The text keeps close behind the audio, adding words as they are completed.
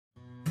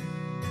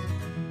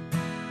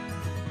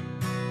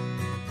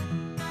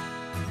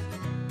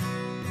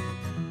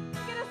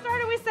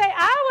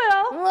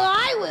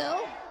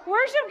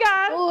Worship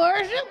God.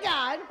 Worship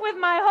God. With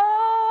my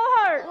whole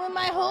heart. With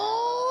my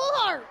whole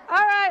heart.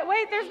 All right,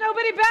 wait, there's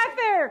nobody back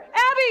there.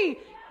 Abby,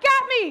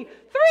 got me.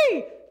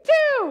 3,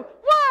 2,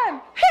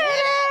 1, hit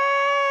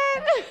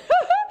it!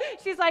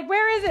 She's like,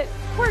 where is it?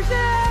 Worship!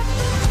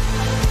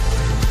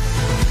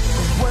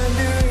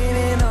 Wondering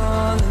and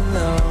all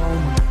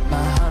alone,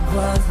 my heart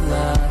was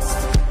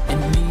lost, in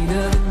need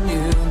of a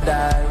new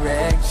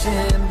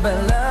direction. But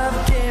love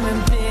came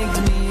and picked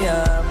me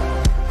up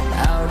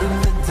out of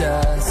the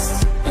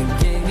dust and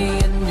gave me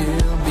a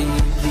new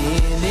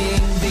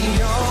beginning. The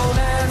old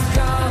has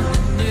gone, the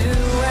new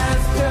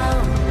has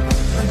come.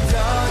 The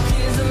dark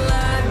is a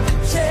light that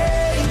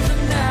changed,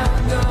 and now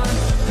I'm gone.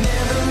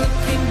 Never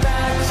looking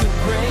back, your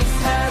grace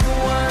has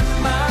won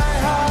my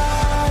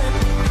heart.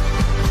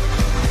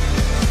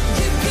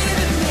 You've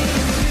given me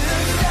a new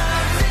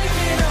start,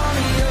 taking on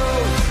the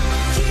old.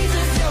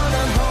 Jesus, you're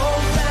the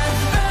hope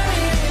that's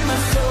burning in my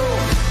soul.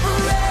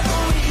 Forever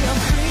we are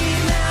free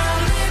now,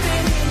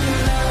 living in your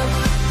love.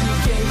 You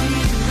gave me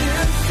a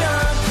new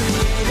start,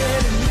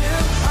 created a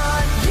new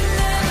heart. You're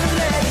never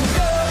letting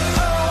go.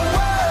 Oh,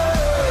 whoa,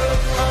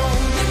 oh,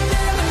 you're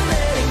never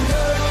letting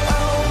go.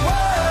 Oh,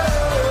 whoa,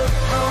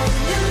 oh,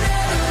 you're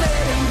never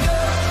letting go.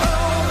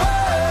 Oh,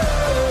 whoa,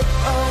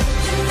 oh,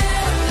 you're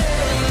never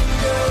letting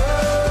go.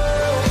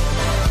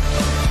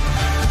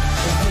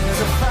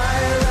 There's a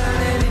fire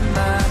running in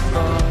my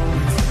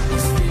bones.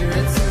 Your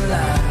spirit's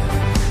alive.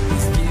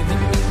 He's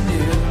giving me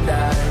new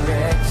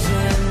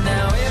direction.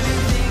 Now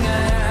everything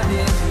I have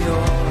is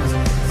yours.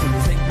 So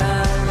take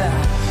my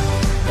life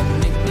and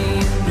make me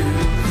a new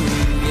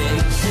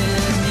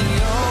creation. The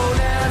old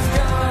has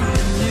gone,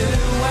 the new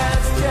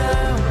has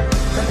come.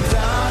 The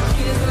dark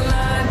is the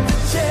light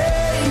that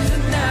changed,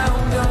 and now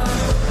I'm gone.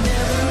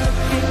 Never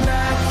looking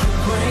back, your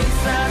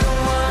grace has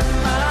won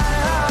my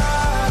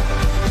heart.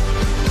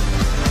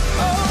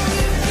 Oh,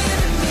 you've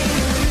given me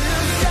a new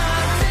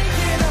start,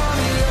 taking on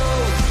the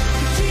old.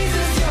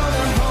 Jesus, you're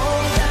the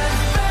hope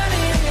that's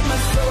burning in my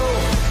soul.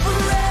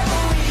 Forever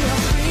we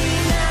are free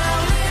now,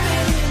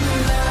 living in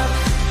your love.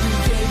 You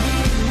gave me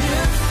a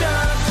new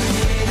start,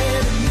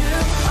 created a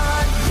new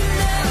heart. You're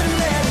never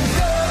letting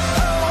go.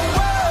 Oh,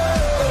 whoa,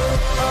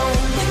 oh,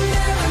 you're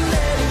never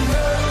letting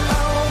go.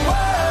 Oh,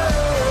 whoa,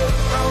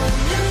 oh,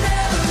 you're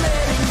never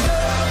letting go.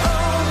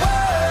 Oh,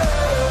 whoa,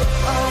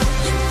 oh,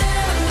 you're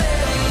never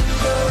letting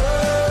go.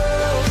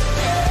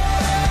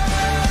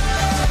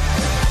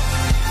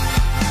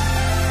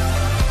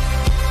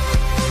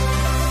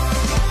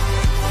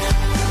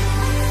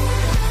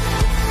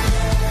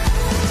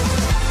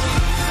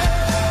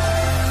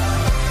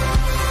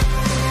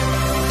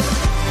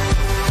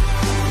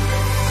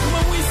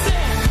 When we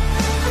sing,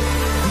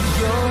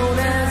 the old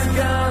has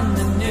gone,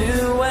 the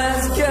new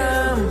has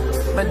come.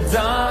 My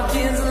dark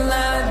is a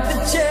light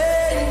that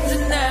changed,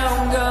 and now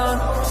I'm gone.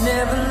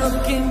 Never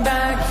looking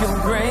back, your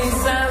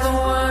grace has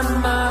won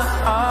my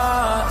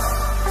heart.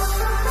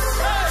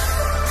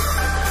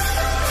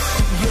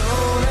 The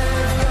old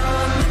has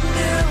gone, the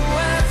new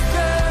has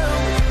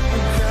come. My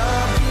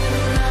dark is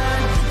a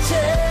light that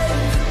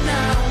changed, and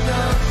now I'm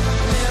gone.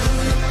 Never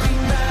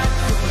looking back,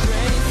 your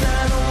grace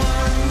has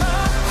won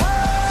my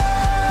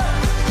heart.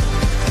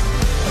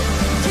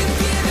 You've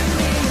given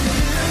me a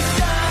new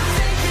start,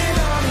 taking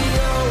on the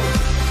old.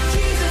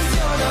 Jesus,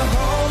 you're the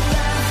hope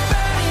that's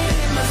burning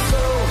in my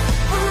soul.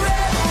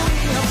 Forever we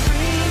are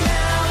free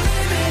now,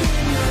 living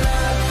in your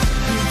love.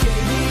 You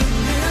gave me a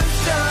new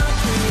start,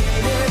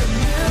 created a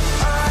new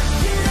heart.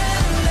 You're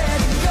never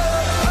letting go.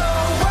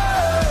 Oh, whoa,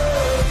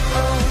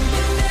 oh,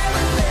 you're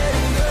never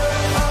letting go.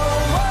 Oh,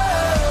 whoa,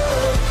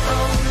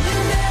 oh,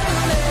 you're never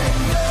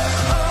letting go.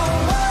 Oh,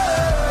 whoa,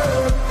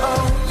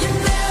 oh, you're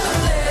never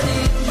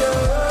letting go.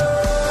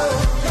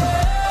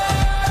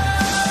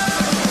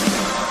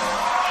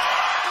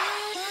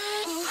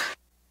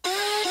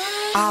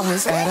 I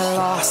was at a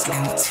loss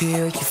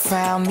until you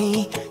found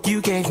me.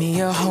 You gave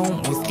me a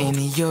home within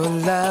your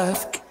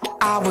love.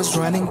 I was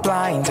running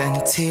blind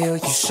until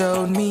you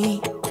showed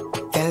me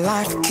that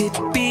life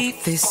could be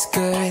this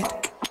good.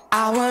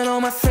 I want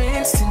all my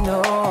friends to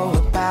know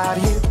about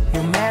you.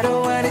 No matter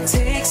what it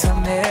takes, I'll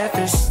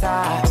never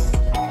stop.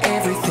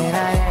 Everything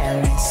I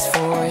am is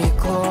for your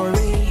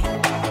glory.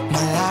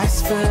 My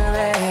life's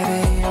forever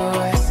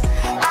yours.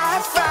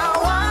 I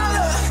found one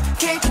love,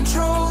 can't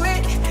control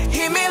it.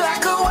 Hit me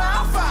like a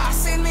wildfire,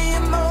 send me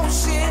in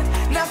motion.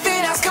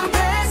 Nothing else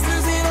compares,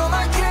 losing all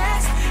my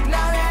cares.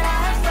 Now that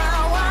I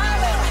found one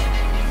love,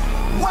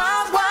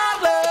 wild, wild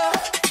love.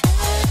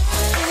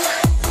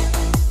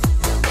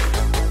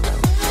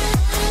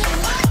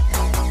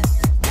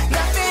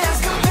 Nothing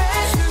else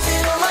compares,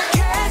 losing all my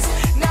cares.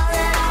 Now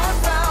that I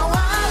found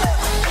one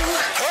love,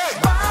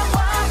 wild,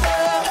 wild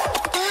love.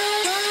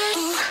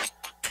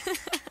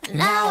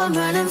 Now I'm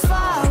running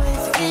far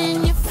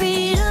within your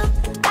freedom.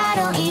 I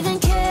don't even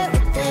care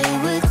what they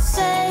would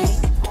say.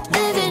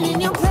 Living in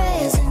your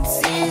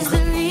presence is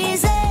the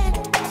reason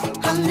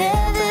I'll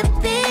never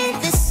be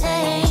the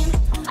same.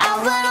 I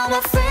want all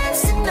my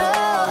friends to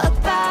know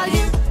about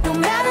you. No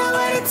matter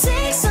what it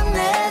takes, I'll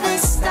never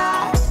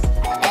stop.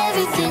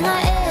 Everything I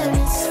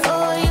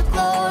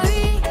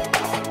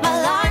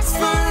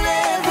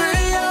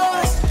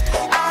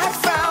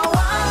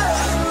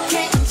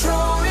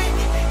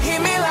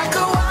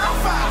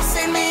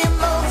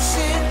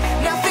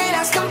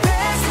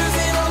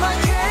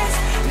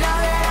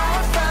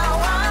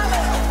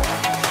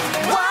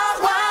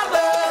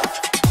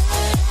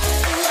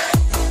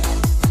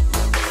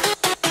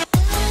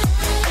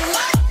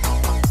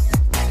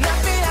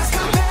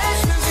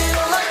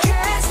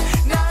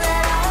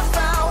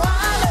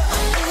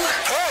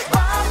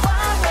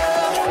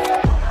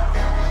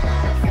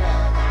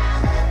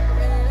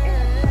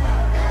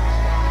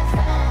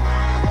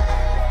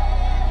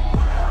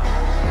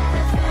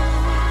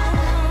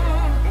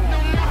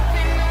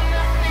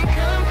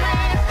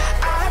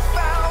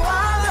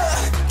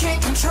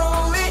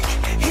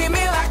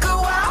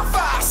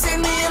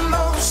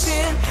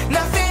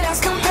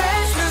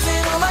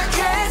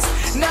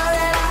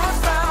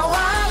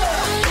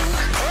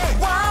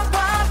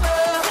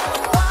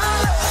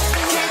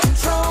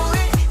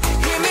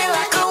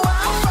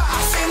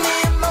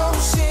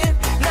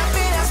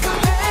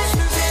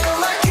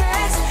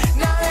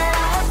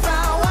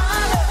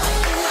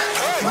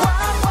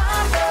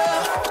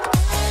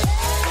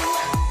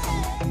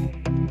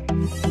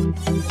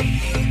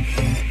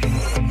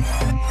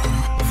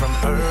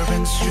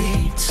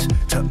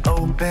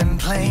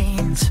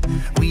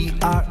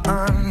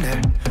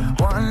under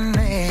one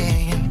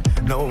name.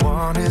 No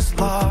one is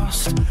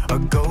lost or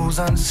goes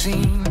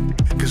unseen,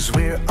 'cause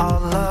we're all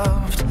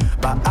loved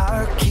by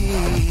our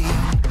King.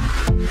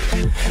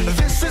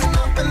 This is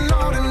nothing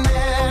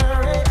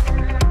ordinary.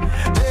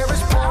 There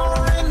is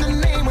power in the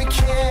name we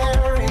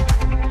carry.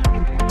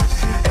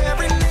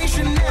 Every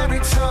nation, every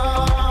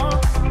tongue.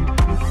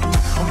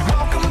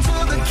 Welcome to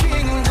the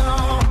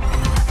kingdom.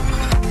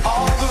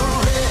 All the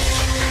rich,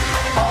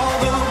 all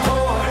the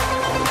poor,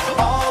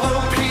 all the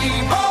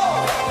people,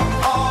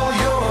 all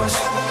yours.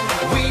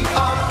 We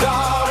are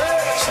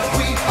daughters,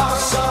 we are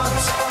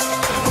sons,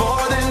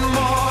 more than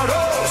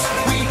mortals.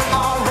 We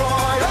are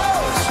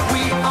royals,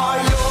 we are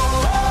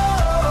yours.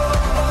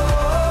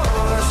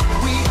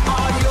 We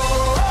are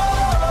yours,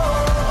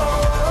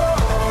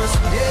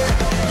 yeah,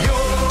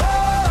 yours.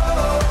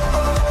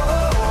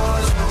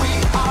 We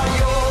are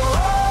yours.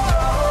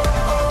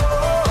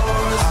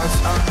 Hearts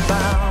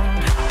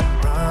unbound,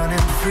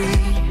 running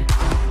free,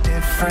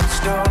 different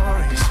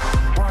stories,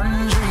 one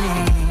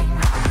dream.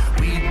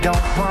 We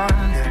don't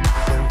wonder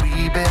where we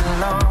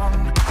belong.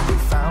 We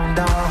found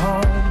our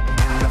home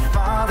in the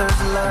Father's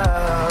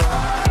love.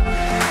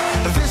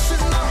 This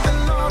is nothing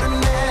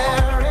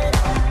ordinary.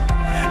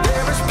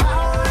 There is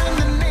power in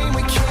the name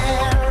we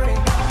carry.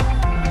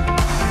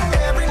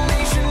 Every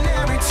nation,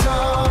 every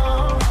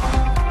tongue.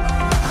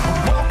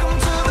 Welcome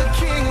to the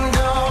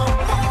kingdom.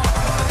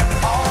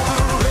 All the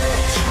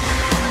rich,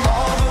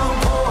 all the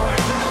poor,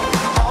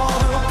 all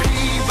the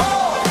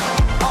people,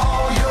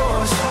 all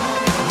yours.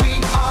 We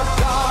are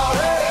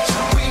daughters,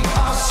 we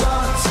are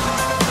sons,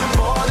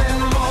 more than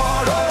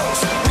mortals.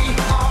 We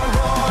are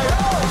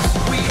royals,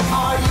 we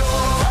are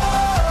yours.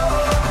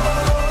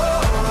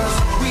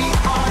 We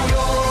are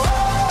yours,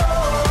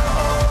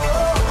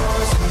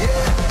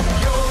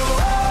 yeah, yours.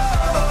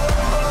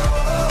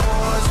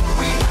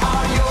 We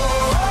are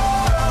yours.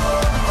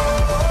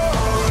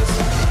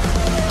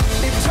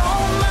 It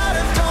don't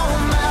matter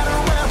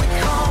where we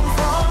come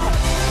from.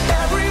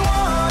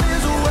 Everyone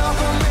is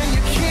welcome in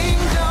your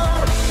kingdom.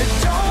 It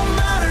don't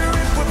matter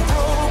if we're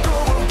broke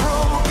or we're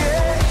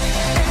broken.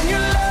 In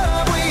your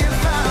love we have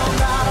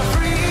found our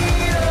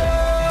freedom.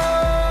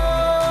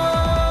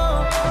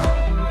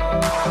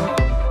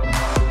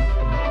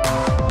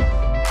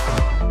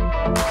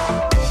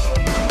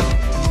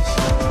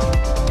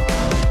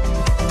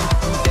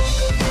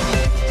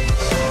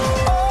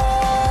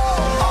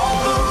 All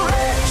the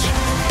rich,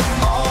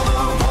 all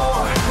the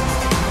poor,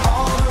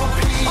 all the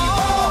people,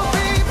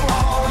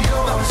 all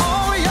yours.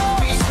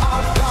 We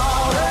are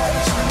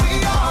daughters, we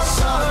are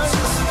sons,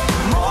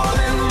 more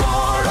than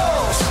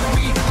mortals.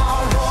 We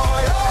are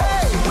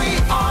royals, we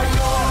are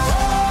yours.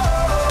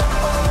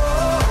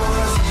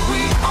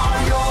 We are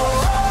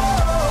yours.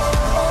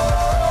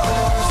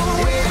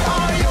 We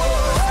are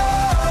yours.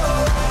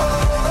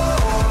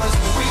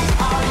 We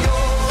are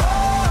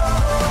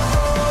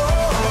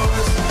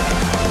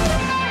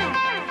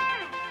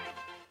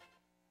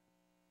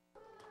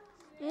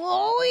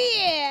Oh,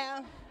 yeah.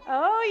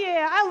 Oh,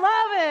 yeah, I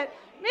love it.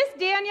 Miss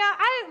Dania,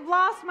 I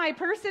lost my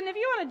person. If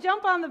you want to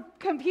jump on the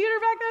computer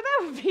back there, that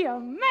would be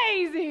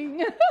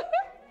amazing.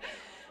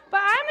 But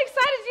I'm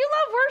excited. Do you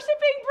love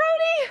worshiping,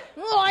 Brody?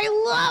 Oh, I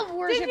love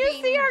worshiping. Did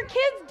you see our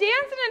kids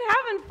dancing and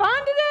having fun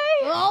today?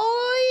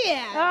 Oh,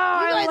 yeah. Oh,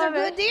 I you guys love are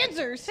good it.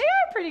 dancers. They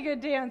are pretty good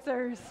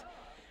dancers.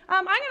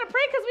 I'm going to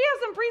pray because we have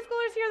some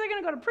preschoolers here. They're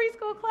going to go to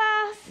preschool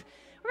class.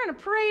 We're going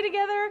to pray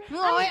together.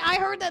 Oh, I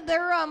heard that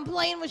they're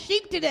playing with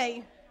sheep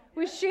today.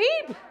 With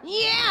sheep?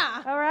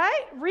 Yeah. All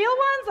right. Real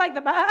ones, like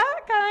the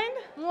kind?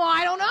 Well,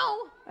 I don't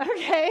know.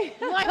 Okay.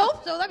 Well, I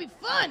hope so. That'd be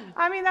fun.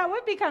 I mean, that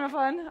would be kind of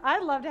fun.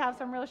 I'd love to have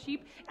some real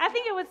sheep. I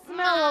think it would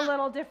smell a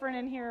little different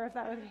in here if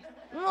that would be.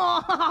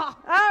 All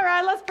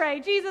right, let's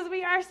pray. Jesus,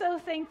 we are so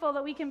thankful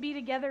that we can be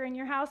together in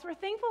your house. We're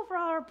thankful for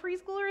all our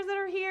preschoolers that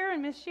are here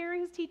and Miss Sherry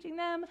who's teaching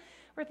them.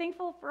 We're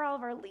thankful for all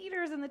of our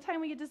leaders and the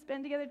time we get to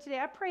spend together today.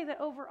 I pray that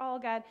overall,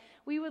 God,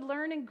 we would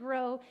learn and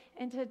grow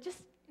into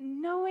just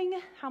knowing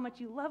how much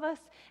you love us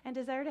and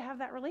desire to have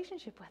that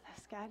relationship with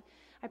us, God.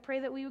 I pray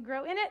that we would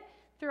grow in it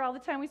through all the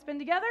time we spend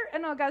together.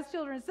 And all God's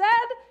children said,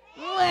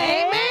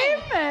 Amen.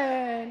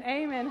 Amen.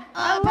 Amen.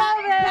 I love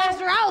it.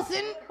 Pastor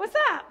Allison. What's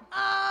up?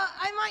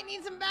 I might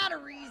need some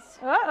batteries.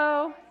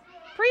 Uh-oh.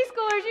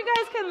 Preschoolers, you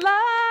guys can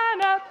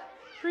line up.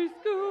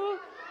 Preschool,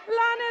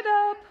 line it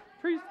up.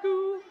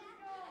 Preschool.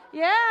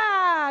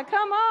 Yeah,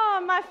 come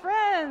on, my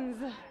friends.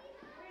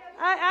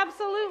 I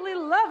absolutely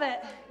love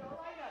it.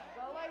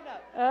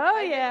 Oh,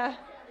 yeah.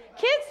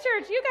 Kids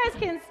Church, you guys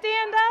can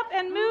stand up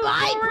and move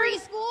Bye, forward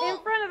preschool. in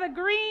front of the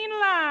green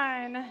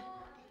line.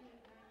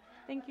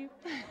 Thank you.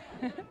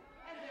 Come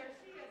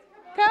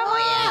on. Come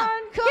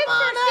Kids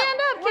on Church, up. stand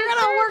up. We're Kids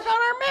going to Church. work on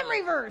our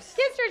memory verse.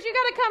 Kids Church, you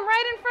got to come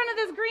right in front of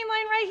this green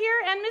line right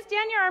here. And Miss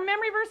Dania, our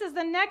memory verse is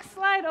the next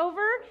slide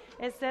over.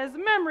 It says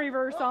memory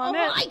verse on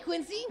it. Hi,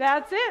 Quincy.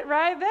 That's it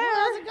right there.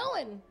 How's it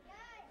going?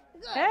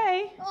 Good.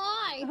 Hey. Oh,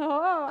 hi.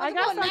 Oh, I How's it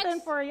got going, something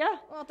Max? for you.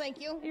 Well,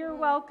 thank you. You're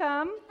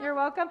welcome. You're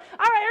welcome.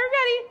 All right,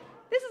 everybody.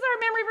 This is our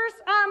memory verse.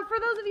 For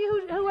those of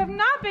you who have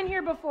not been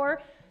here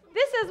before,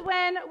 This is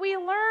when we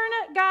learn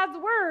God's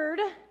word,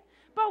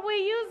 but we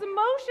use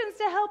emotions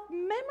to help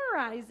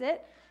memorize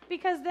it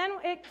because then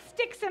it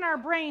sticks in our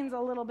brains a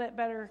little bit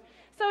better.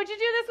 So would you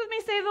do this with me?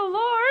 Say, the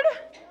Lord.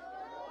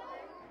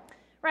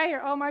 Right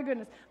here. Oh, my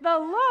goodness. The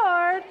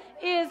Lord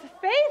is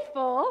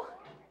faithful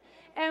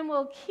and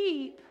will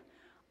keep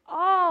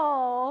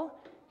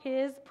all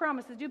his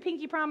promises. Do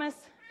pinky promise.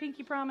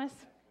 Pinky promise.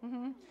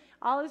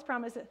 All his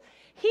promises.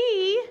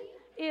 He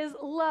is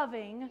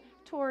loving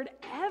toward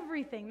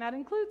everything. That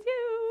includes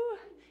you.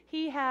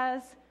 He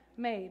has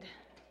made.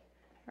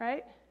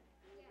 Right?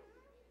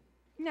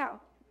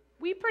 Now,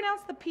 we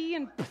pronounce the P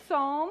in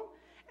psalm,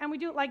 and we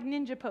do it like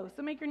ninja pose.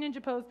 So make your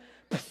ninja pose.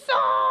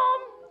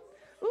 Psalm!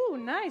 Ooh,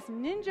 nice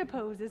ninja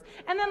poses.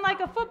 And then like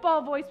a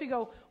football voice, we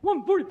go,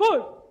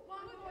 145.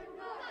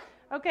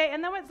 Okay,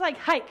 and then it's like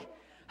hike.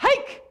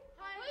 Hike!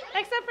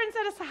 Except for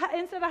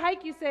instead of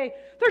hike, you say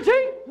 13.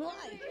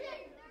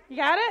 You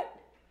got it?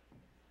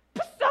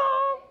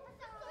 Psalm!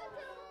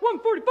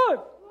 145.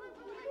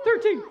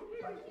 13.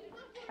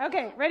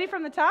 Okay, ready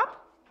from the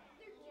top?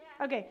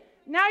 Okay,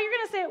 now you're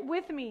going to say it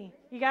with me.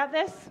 You got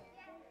this?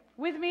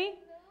 With me?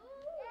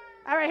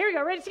 All right, here we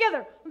go. Ready?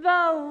 Together.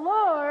 The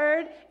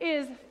Lord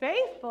is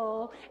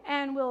faithful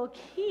and will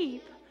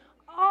keep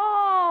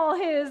all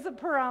his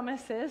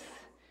promises.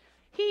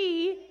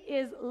 He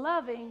is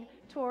loving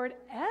toward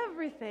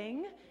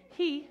everything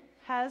he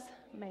has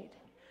made.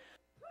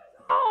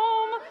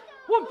 Psalm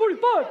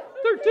 145,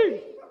 13.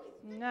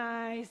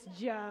 Nice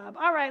job.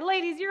 All right,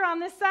 ladies, you're on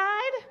this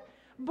side.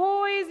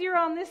 Boys, you're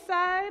on this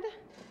side.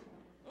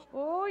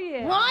 Oh,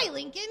 yeah. Hi,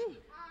 Lincoln.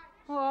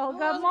 Well,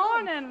 good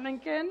morning,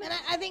 Lincoln. And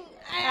I think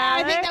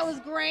that was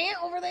Grant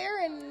over there,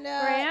 and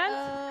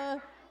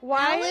Grant,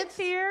 Wyatt's Alex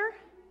here.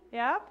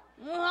 Yep.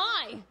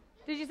 Hi.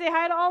 Did you say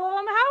hi to all of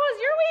them? How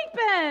was your week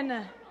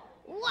been?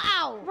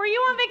 Wow. Were you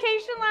on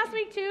vacation last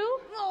week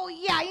too? Oh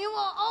yeah.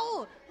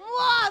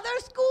 Wow. Their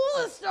school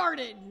has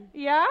started.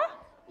 Yeah.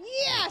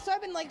 Yeah. So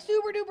I've been like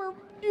super duper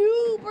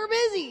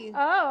busy.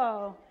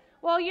 Oh.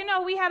 Well,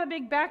 we had a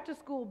big back to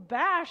school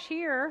bash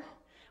here.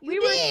 We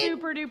were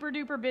super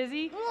duper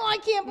busy. Oh, I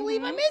can't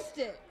believe I missed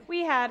it.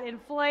 We had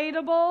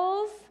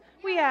inflatables.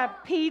 We had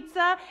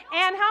pizza.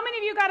 And how many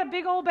of you got a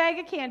big old bag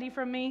of candy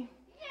from me?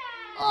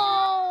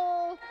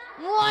 Oh,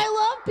 well, I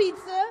love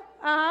pizza.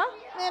 Uh-huh.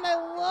 And I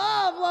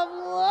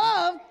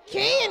love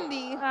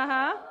candy.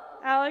 Uh-huh.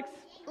 Alex?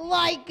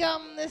 Like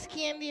this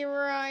candy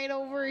right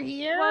over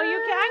here. Well, I'm going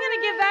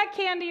to give that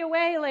candy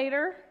away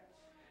later.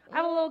 I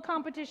have a little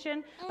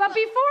competition. But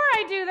before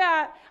I do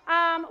that,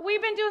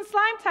 we've been doing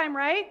slime time,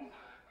 right?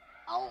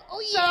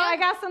 Oh yeah. So I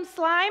got some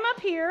slime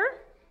up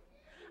here.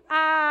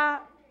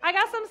 I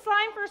got some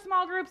slime for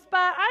small groups,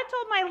 but I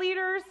told my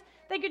leaders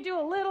they could do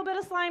a little bit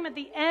of slime at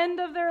the end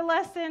of their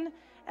lesson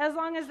as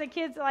long as the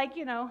kids,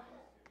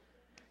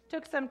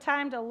 took some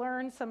time to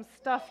learn some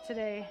stuff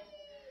today.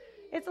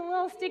 It's a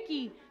little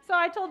sticky. So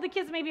I told the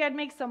kids maybe I'd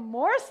make some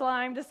more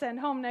slime to send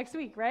home next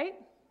week, right?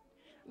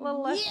 A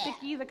little less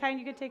sticky, the kind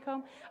you could take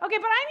home. Okay,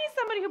 but I need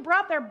somebody who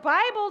brought their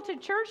Bible to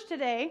church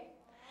today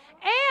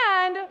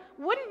and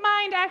wouldn't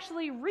mind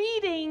actually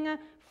reading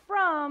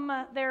from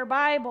their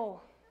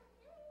Bible.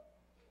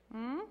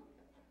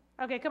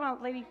 Okay, come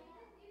on, lady.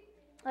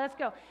 Let's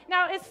go.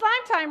 Now, it's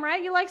slime time,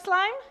 right? You like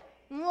slime?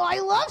 Well, I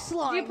love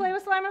slime. Do you play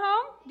with slime at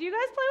home? Do you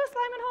guys play with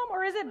slime at home,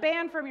 or is it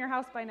banned from your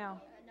house by now?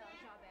 No,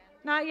 it's not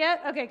banned. Not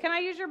yet? Okay, can I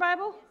use your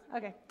Bible?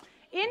 Okay.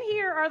 In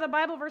here are the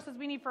Bible verses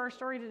we need for our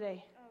story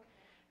today.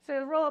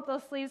 So roll up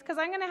those sleeves, because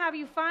I'm going to have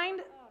you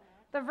find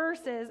the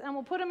verses, and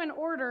we'll put them in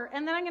order,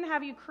 and then I'm going to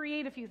have you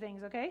create a few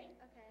things, okay? Okay.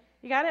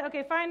 You got it?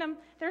 Okay, find them.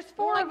 There's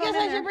four of them in I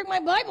guess I there. should bring my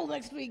Bible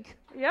next week.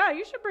 Yeah,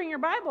 you should bring your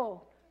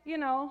Bible.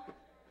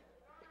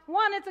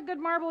 One, it's a good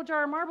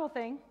jar of marble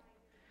thing.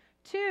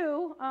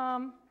 Two,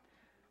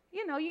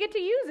 you get to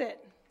use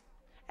it.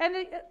 And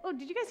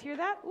did you guys hear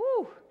that?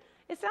 Ooh,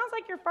 it sounds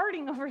like you're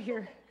farting over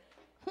here.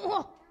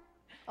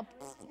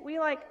 We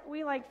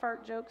like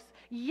fart jokes.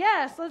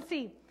 Yes, let's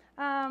see.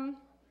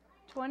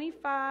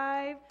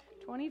 25.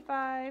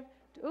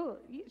 Ooh,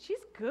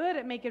 she's good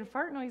at making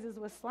fart noises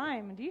with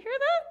slime. Do you hear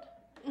that?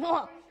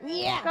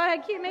 Yeah. Go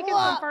ahead, keep making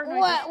some fart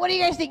noises. What do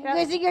you guys think? Yeah.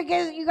 You guys think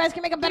you guys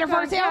can make a better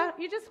fart sound?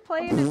 Yeah, you just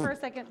play in it for a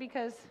second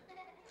because...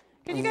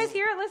 Can you guys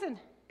hear it? Listen.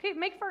 Okay,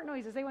 make fart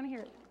noises. They want to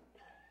hear it.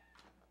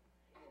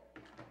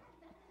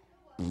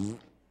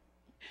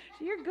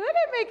 You're good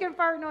at making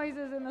fart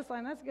noises in the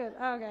slime. That's good.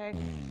 Okay.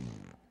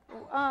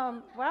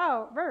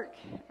 Wow, Merc,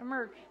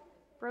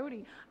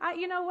 Brody.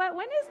 You know what?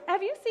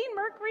 Have you seen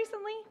Merc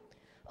recently?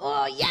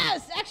 Oh,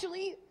 yes,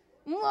 actually.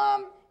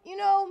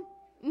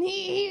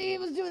 He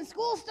was doing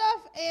school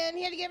stuff, and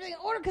he had to get everything in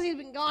order because he's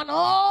been gone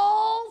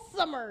all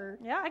summer.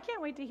 Yeah, I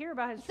can't wait to hear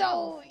about his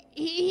So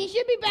he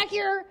should be back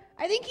here.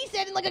 I think he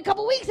said in like a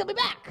couple weeks he'll be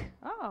back.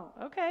 Oh,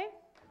 okay.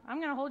 I'm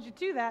going to hold you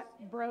to that,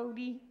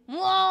 Brody.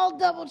 Well, I'll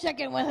double check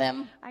in with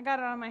him. I got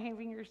it on my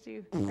fingers,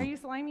 too. Are you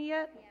slimy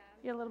yet? Yeah.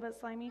 You're a little bit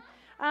slimy.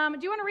 Do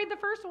you want to read the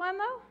first one,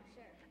 though?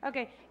 Sure.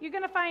 Okay. You're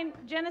going to find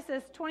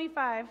Genesis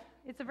 25.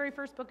 It's the very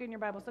first book in your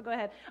Bible, so go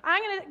ahead.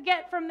 I'm going to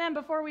get from them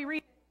before we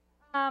read.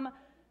 Do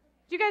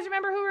you guys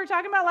remember who we were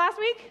talking about last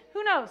week?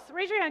 Who knows?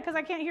 Raise your hand because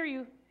I can't hear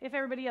you if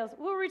everybody else.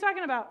 Who were we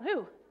talking about?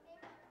 Who?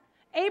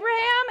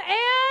 Abraham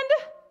and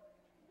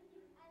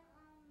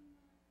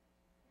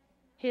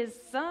his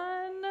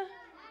son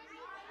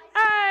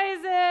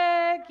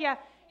Isaac. Yeah,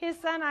 his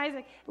son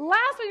Isaac.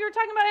 Last week we were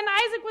talking about, and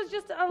Isaac was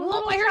just a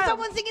little I heard child.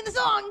 someone singing the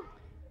song.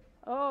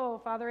 Oh,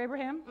 Father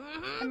Abraham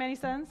and many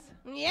sons.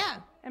 Yeah.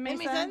 And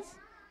many sons. sons?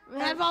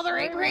 And Father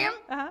Abraham.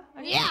 Uh-huh.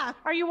 Okay. Yeah.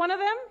 Are you one of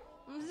them?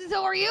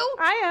 So are you?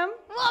 I am.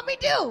 Well, me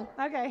too.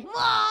 Okay.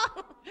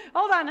 Well,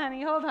 Hold on,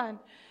 honey. Hold on.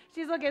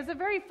 She's looking. It's the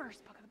very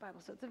first book of the Bible.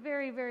 So it's the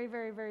very, very,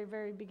 very, very,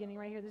 very beginning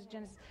right here. This is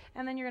Genesis.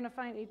 And then you're going to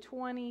find a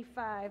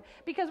 25.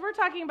 Because we're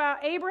talking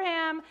about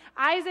Abraham,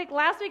 Isaac.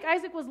 Last week,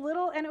 Isaac was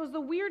little, and it was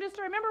the weirdest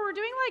story. Remember, we're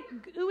doing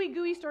like ooey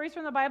gooey stories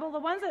from the Bible, the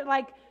ones that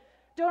like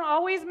don't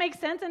always make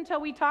sense until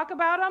we talk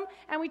about them.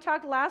 And we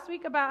talked last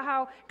week about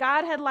how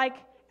God had like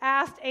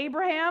asked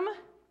Abraham.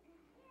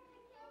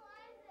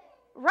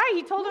 Right,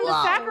 he told him to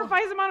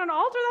sacrifice him on an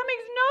altar. That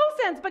makes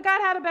no sense, but God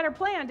had a better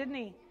plan, didn't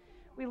he?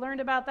 We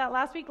learned about that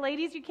last week.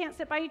 Ladies, you can't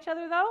sit by each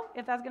other, though,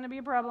 if that's going to be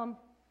a problem.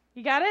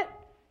 You got it?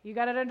 You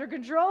got it under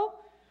control?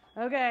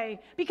 Okay,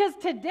 because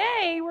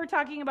today we're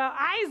talking about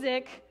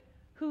Isaac,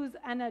 who's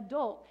an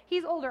adult.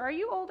 He's older. Are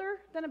you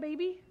older than a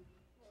baby?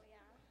 Well,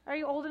 yeah. Are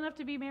you old enough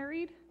to be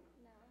married?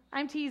 No.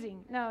 I'm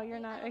teasing. No, you're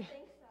not. I don't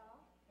think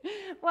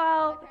so.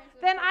 Well,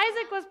 then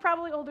Isaac was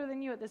probably older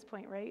than you at this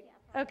point, right? Yeah.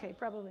 Okay,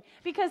 probably.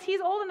 Because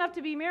he's old enough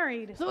to be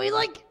married. so he's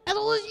like as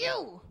old as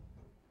you.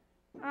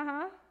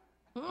 Uh-huh.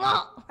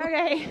 Well,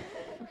 Okay.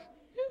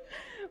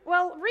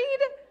 Well, read,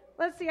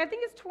 let's see, I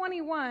think it's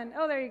 21.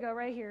 Oh, there you go,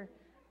 right here.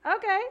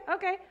 Okay.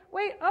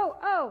 Wait,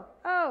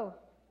 oh.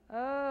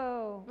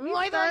 We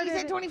I thought you started-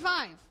 said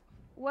 25.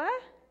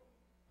 What?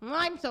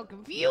 I'm so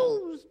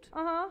confused.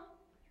 Uh-huh.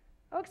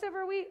 Oh, except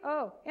for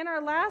in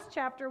our last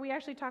chapter, we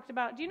actually talked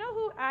about, do you know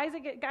who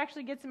Isaac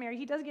actually gets married?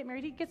 He does get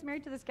married. He gets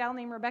married to this gal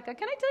named Rebecca.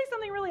 Can I tell you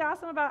something really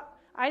awesome about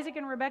Isaac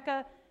and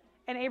Rebecca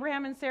and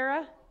Abraham and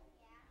Sarah?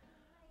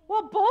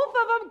 Well, both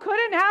of them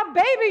couldn't have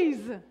babies.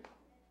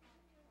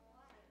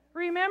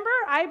 Remember,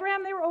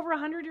 Abraham, they were over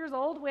 100 years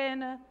old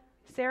when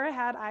Sarah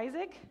had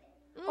Isaac?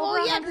 Oh,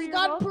 Over yeah, 100 because years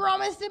God old?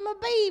 promised him a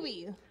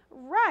baby.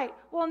 Right.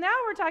 Well, now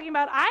we're talking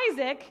about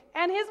Isaac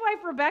and his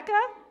wife Rebecca.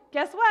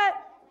 Guess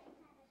what?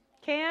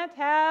 Can't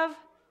have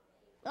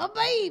A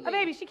baby. a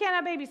baby. She can't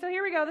have a baby. So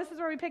here we go. This is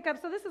where we pick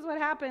up. So this is what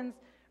happens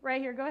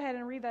right here. Go ahead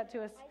and read that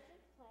to us. Isaac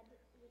pled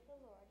with the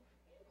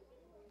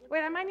Lord.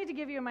 Wait, I might need to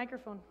give you a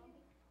microphone.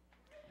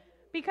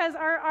 Because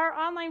our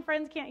online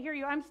friends can't hear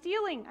you. I'm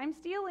stealing.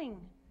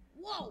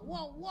 Whoa,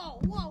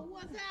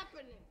 what's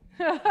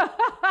happening?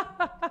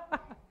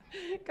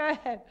 Go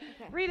ahead.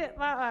 Okay. Read it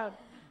out loud.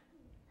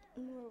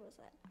 Where was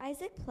that?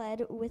 Isaac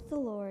pled with the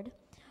Lord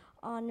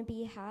on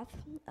behalf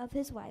of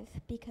his wife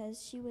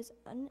because she was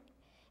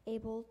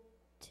unable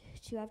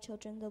to have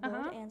children. The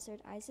Lord answered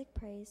Isaac's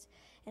praise,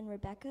 and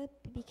Rebekah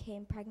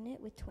became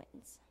pregnant with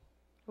twins.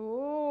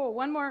 Oh,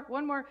 one more.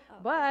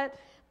 But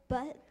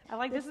I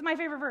like this is my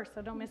favorite verse,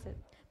 so don't miss it.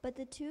 But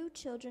the two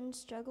children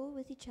struggled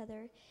with each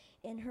other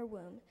in her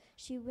womb.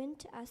 She went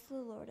to ask the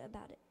Lord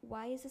about it.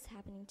 Why is this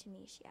happening to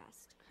me? She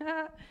asked.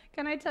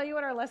 Can I tell you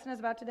what our lesson is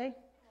about today?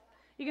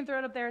 You can throw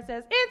it up there. It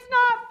says, it's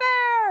not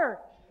fair.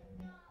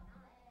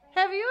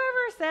 Have you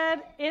ever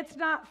said, it's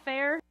not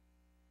fair?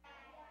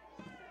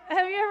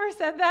 Have you ever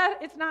said that?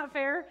 It's not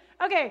fair?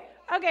 Okay.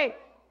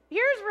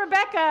 Here's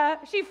Rebecca.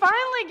 She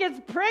finally gets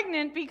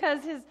pregnant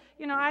because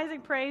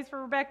Isaac prays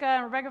for Rebecca,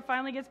 and Rebecca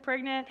finally gets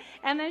pregnant.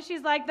 And then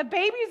she's like, the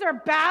babies are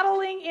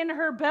battling in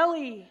her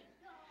belly.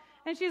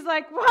 And she's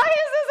like, why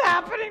is this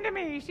happening to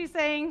me? She's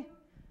saying,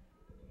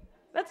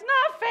 that's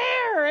not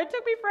fair. It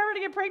took me forever to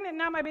get pregnant, and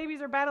now my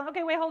babies are battling.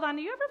 Okay, wait, hold on.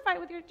 Do you ever fight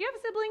with do you have a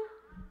sibling?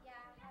 Yeah,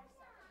 I have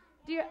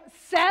some. Do you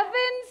 7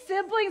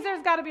 siblings?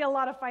 There's got to be a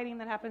lot of fighting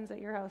that happens at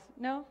your house.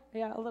 No?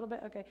 Yeah, a little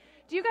bit. Okay.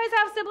 Do you guys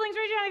have siblings?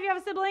 Raise your hand if you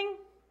have a sibling.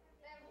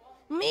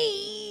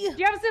 Me? Do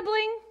you have a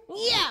sibling?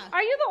 Yeah.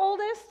 Are you the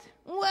oldest?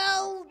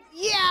 Well,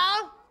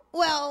 yeah.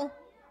 Well,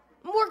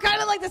 we're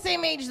kind of like the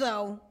same age,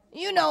 though.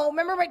 You know,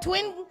 remember my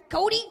twin,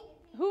 Cody?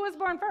 Who was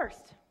born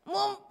first?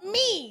 Well,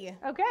 me.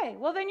 Okay.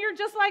 Well, then you're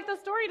just like the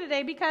story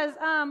today because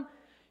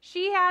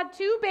she had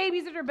 2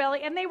 babies in her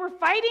belly, and they were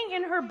fighting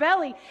in her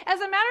belly.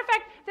 As a matter of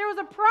fact, there was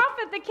a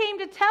prophet that came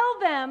to tell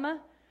them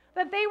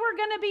that they were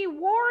going to be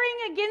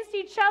warring against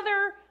each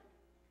other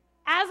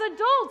as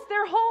adults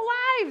their whole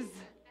lives.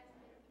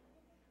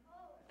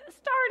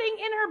 Starting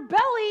in her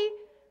belly,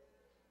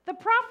 the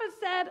prophet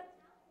said,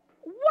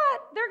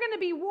 what? They're going to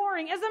be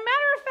warring. As a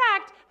matter of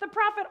fact, the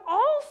prophet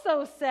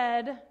also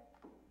said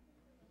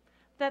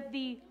that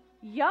the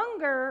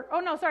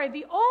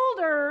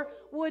older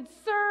would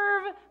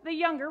serve the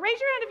younger. Raise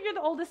your hand if you're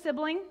the oldest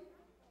sibling.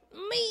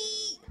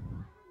 Me.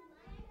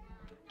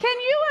 Can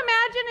you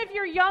imagine if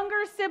your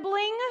younger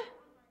sibling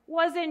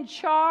was in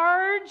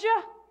charge?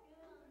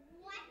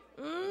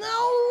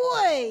 No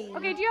way.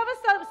 Okay, do you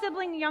have a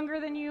sibling younger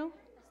than you? A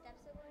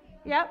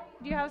step-sibling? Yep.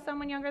 Do you have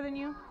someone younger than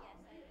you?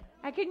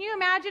 Can you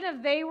imagine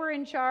if they were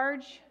in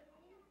charge?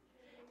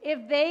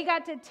 if they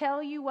got to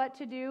tell you what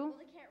to do? Well,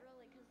 they can't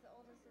really because the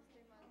oldest is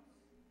 3 months.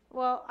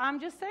 Well, I'm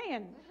just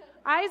saying.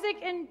 Isaac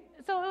and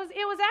so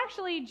it was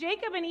actually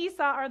Jacob and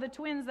Esau are the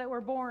twins that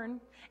were born,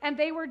 and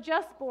they were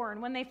just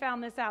born when they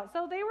found this out.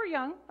 So they were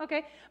young,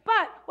 okay?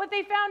 But what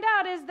they found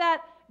out is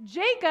that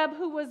Jacob,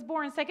 who was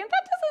born second,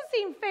 that doesn't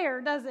seem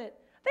fair, does it?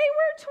 They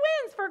were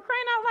twins, for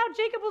crying out loud.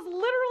 Jacob was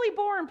literally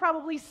born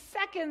probably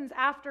seconds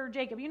after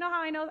Jacob. You know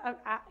how I know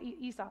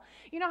Esau?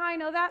 You know how I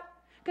know that?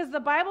 Because the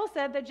Bible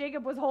said that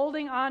Jacob was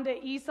holding on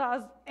to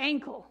Esau's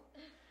ankle.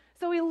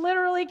 So he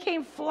literally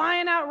came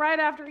flying out right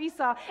after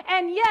Esau.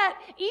 And yet,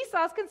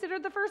 Esau's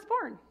considered the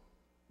firstborn.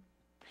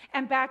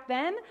 And back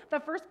then,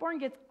 the firstborn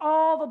gets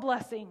all the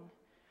blessing.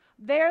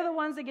 They're the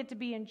ones that get to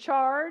be in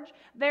charge.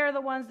 They're the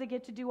ones that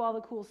get to do all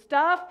the cool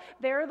stuff.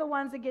 They're the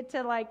ones that get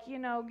to,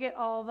 get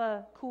all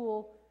the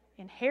cool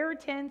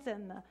inheritance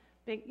and the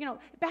big,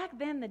 back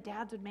then the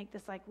dads would make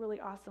this really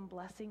awesome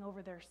blessing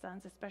over their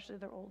sons, especially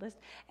their oldest.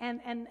 And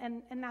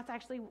that's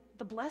actually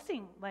the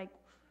blessing,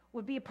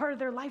 would be a part of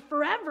their life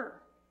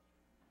forever.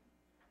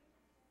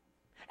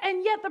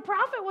 And yet the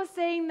prophet was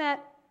saying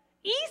that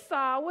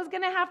Esau was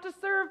going to have to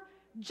serve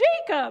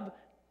Jacob.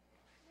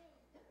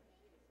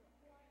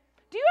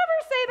 Do you ever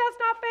say that's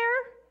not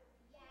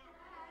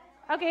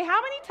fair? Okay,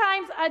 how many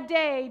times a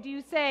day do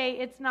you say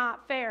it's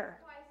not fair?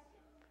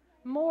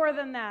 More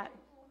than that.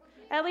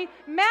 At least,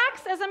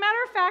 Max, as a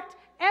matter of fact,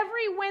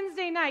 every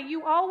Wednesday night,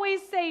 you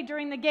always say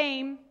during the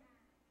game,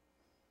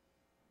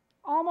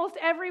 almost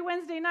every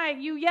Wednesday night,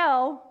 you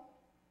yell,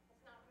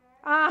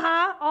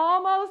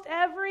 almost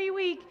every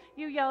week,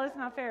 you yell, it's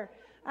not fair.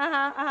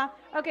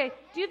 Okay,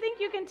 do you think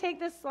you can take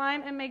this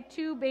slime and make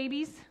 2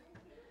 babies?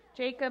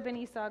 Jacob and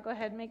Esau, go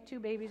ahead, make 2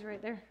 babies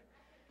right there.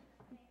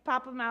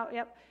 Pop them out,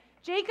 yep.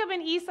 Jacob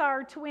and Esau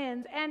are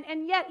twins,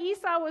 and yet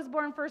Esau was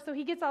born first, so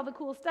he gets all the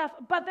cool stuff.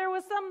 But there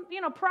was some,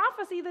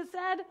 prophecy that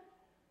said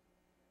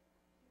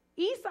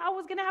Esau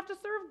was going to have to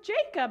serve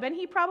Jacob, and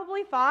he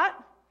probably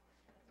thought,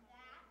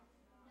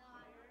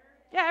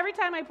 yeah, every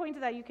time I point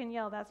to that, you can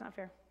yell, that's not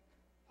fair.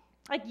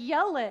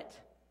 Yell it.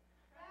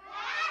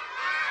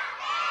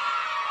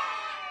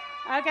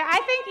 Okay, I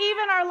think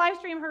even our live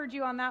stream heard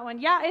you on that one.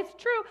 Yeah, it's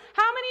true.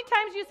 How many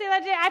times do you say that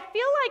today? I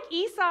feel like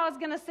Esau is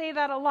going to say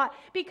that a lot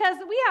because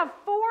we have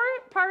 4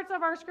 parts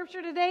of our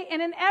scripture today,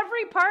 and in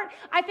every part,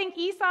 I think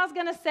Esau is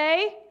going to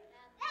say,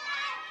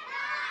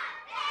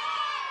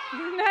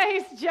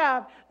 nice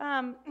job.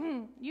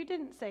 You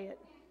didn't say it.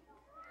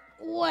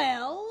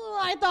 Well,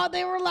 I thought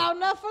they were loud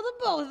enough for the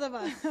both of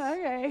us.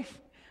 Okay.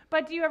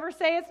 But do you ever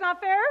say it's not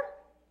fair?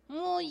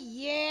 Well,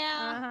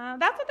 yeah.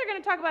 That's what they're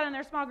going to talk about in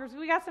their small groups.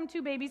 We got some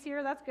 2 babies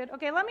here. That's good.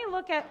 Okay, let me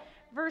look at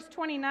verse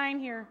 29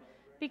 here.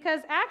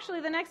 Because actually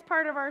the next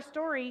part of our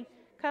story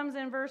comes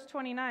in verse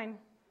 29.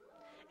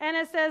 And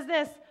it says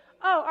this.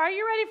 Oh, are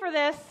you ready for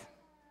this?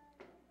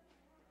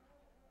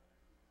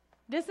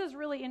 This is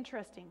really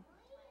interesting.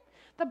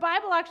 The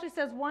Bible actually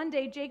says one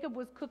day Jacob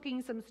was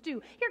cooking some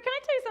stew. Here, can I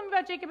tell you something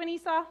about Jacob and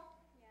Esau?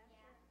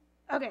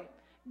 Yeah. Okay.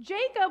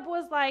 Jacob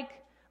was like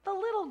the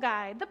little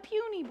guy, the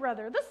puny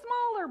brother, the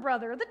smaller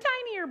brother, the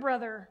tinier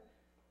brother.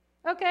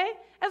 Okay?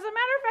 As a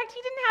matter of fact,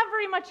 he didn't have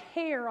very much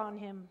hair on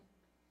him.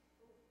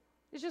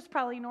 It's just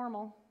probably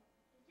normal.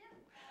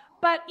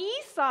 But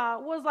Esau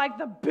was like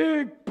the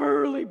big,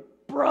 burly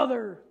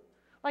brother.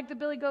 Like the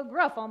Billy Goat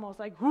Gruff almost,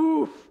 like,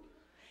 woof.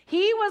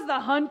 He was the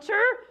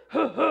hunter.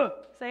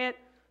 Say it.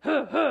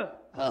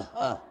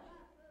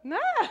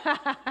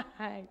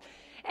 Nice.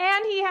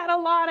 And he had a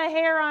lot of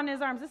hair on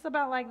his arms. It's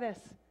about like this.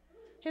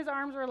 His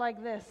arms were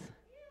like this.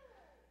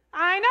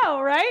 I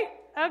know, right?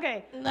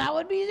 Okay. That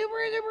would be super,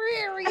 super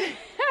hairy.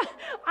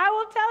 I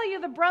will tell you,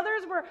 the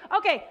brothers were...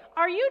 Okay,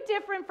 are you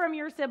different from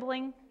your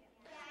sibling?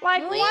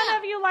 Like, one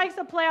of you likes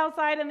to play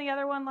outside and the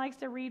other one likes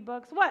to read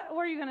books. What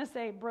were you going to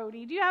say,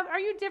 Brody? Are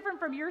you different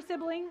from your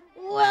sibling?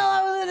 Well,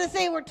 I was going to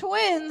say we're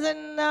twins,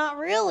 and not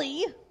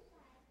really.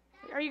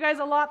 Are you guys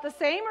a lot the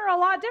same or a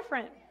lot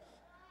different?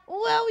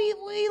 Well, we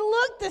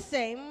look the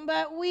same,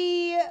 but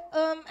we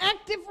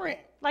act different.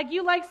 Like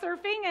you like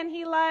surfing and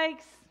he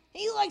likes...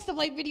 He likes to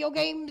play video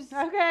games.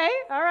 Okay,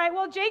 all right.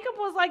 Well, Jacob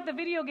was like the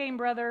video game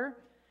brother,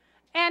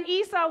 and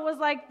Esau was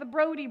like the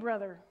Brody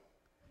brother.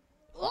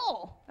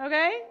 Oh.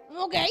 Okay?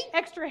 Okay.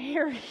 Extra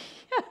hairy.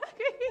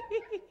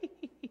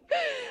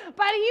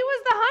 But he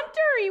was the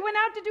hunter. He went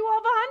out to do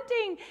all the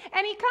hunting.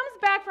 And he comes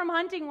back from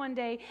hunting one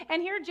day,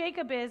 and here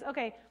Jacob is.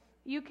 Okay,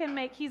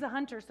 he's a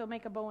hunter, so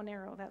make a bow and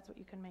arrow. That's what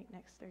you can make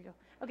next. There you go.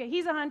 Okay,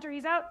 he's a hunter.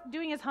 He's out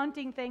doing his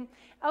hunting thing.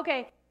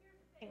 Okay,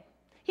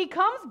 he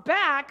comes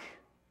back,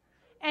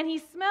 and he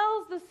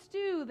smells the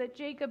stew that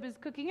Jacob is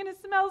cooking, and it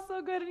smells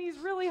so good, and he's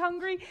really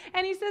hungry,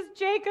 and he says,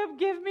 Jacob,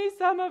 give me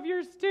some of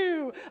your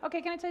stew.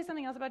 Okay, can I tell you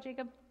something else about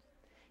Jacob?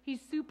 He's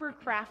super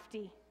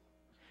crafty.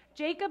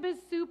 Jacob is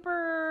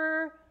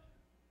super,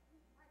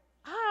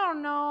 I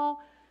don't know.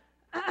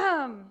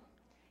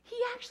 He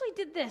actually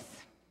did this.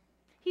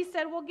 He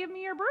said, well, give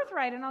me your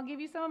birthright, and I'll give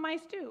you some of my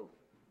stew.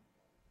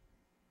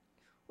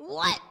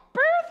 What?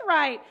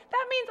 birthright.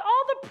 That means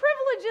all the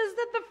privileges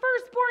that the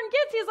firstborn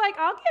gets. He's like,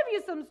 I'll give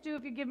you some stew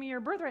if you give me your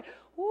birthright.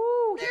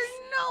 Ooh, There's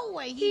no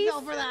way he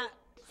fell for that.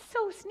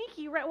 So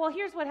sneaky, right? Well,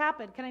 here's what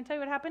happened. Can I tell you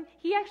what happened?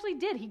 He actually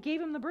did. He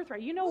gave him the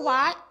birthright. You know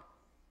why?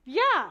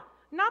 Yeah,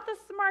 not the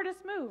smartest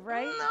move,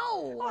 right?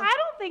 No. Well, I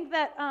don't think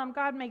that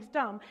God makes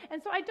dumb.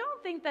 And so I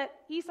don't think that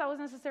Esau was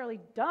necessarily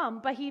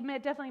dumb, but he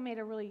definitely made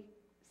a really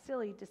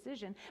silly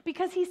decision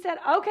because he said,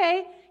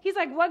 okay, he's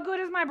like, what good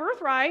is my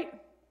birthright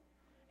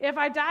if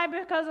I die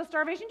because of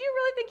starvation? Do you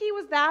really think he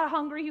was that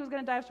hungry he was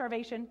going to die of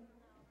starvation?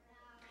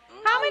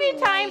 How many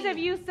times have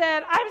you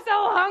said, I'm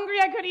so hungry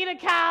I could eat a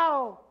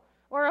cow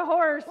or a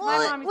horse?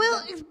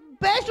 Well,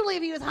 especially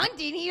if he was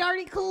hunting, he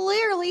already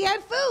clearly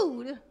had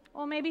food.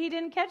 Well, maybe he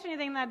didn't catch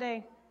anything that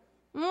day.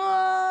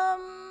 I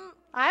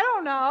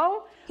don't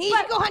know. He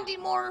should go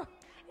hunting more.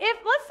 If,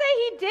 let's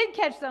say he did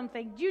catch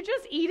something, do you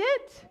just eat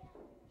it?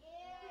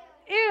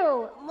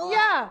 Ew.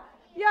 Yeah,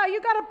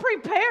 you got to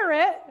prepare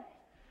it.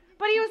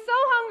 But he was so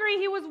hungry,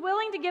 he was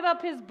willing to give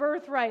up his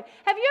birthright.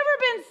 Have you ever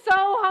been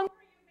so hungry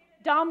you made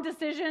a dumb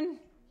decision?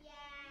 Yes.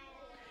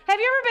 Have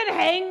you ever been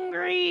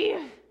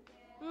hangry?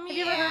 Have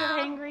you ever heard of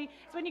hangry?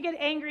 It's when you get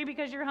angry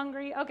because you're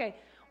hungry. Okay.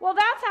 Well,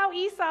 that's how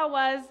Esau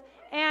was,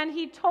 and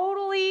he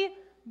totally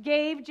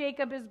gave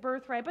Jacob his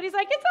birthright. But he's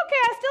like, it's okay,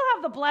 I still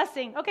have the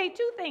blessing. Okay,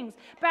 two things.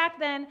 Back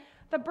then,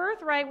 the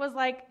birthright was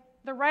like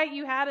the right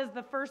you had as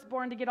the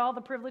firstborn to get all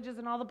the privileges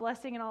and all the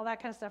blessing and all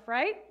that kind of stuff,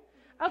 right?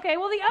 Okay,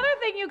 well, the other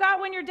thing you got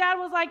when your dad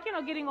was like,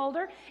 getting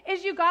older,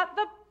 is you got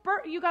the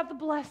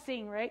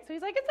blessing, right? So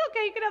he's like, it's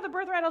okay, you can have the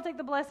birthright, I'll take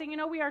the blessing.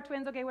 We are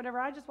twins, okay, whatever.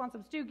 I just want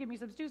some stew, give me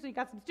some stew, so you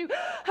got some stew.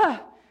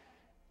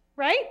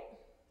 Right?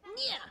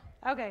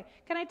 Yeah. Okay,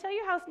 can I tell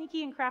you how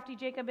sneaky and crafty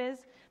Jacob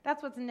is?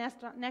 That's what's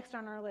next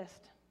on our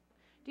list.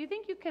 Do you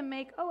think you can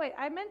make, oh wait,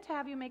 I meant to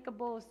have you make a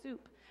bowl of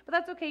soup. But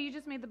that's okay, you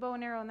just made the bow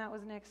and arrow and that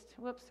was next.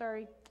 Whoops,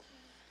 sorry.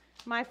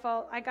 My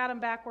fault, I got them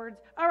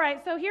backwards. All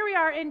right, so here we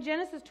are in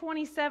Genesis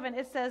 27.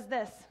 It says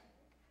this.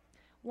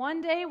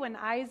 One day when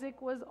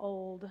Isaac was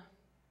old.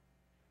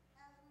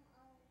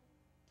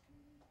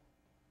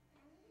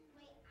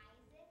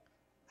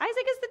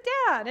 Isaac is the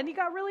dad, and he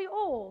got really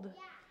old.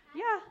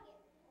 Yeah.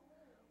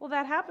 Well,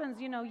 that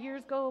happens,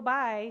 years go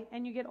by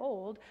and you get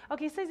old.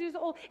 Okay, it says he was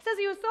old. It says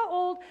he was so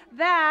old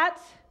that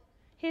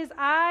his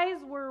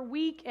eyes were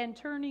weak and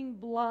turning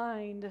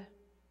blind.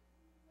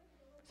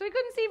 So he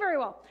couldn't see very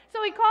well.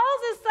 So he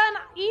calls his son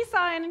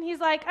Esau in and he's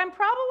like, I'm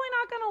probably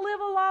not going to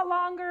live a lot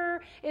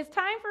longer. It's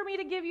time for me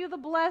to give you the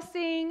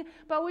blessing.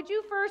 But would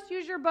you first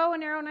use your bow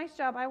and arrow? Nice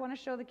job. I want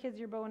to show the kids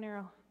your bow and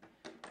arrow.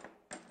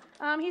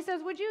 He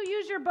says, would you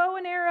use your bow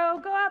and arrow?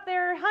 Go out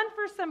there, hunt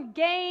for some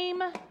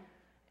game,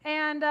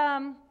 and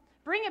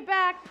bring it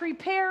back,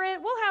 prepare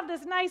it. We'll have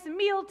this nice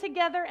meal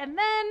together, and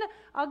then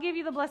I'll give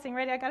you the blessing.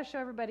 Ready? I got to show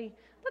everybody.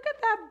 Look at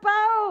that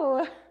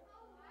bow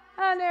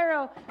and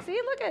arrow. See,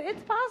 look at it.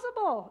 It's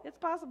possible. It's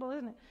possible,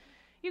 isn't it?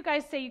 You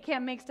guys say you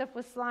can't make stuff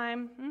with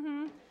slime.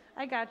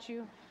 I got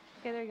you.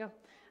 Okay, there you go.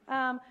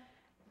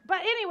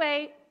 But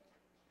anyway,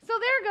 so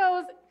there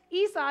goes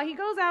Esau. He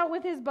goes out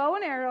with his bow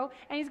and arrow,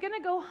 and he's going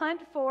to go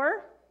hunt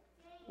for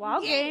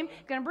wild game.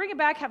 He's going to bring it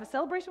back, have a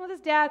celebration with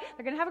his dad.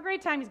 They're going to have a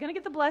great time. He's going to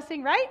get the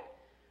blessing, right?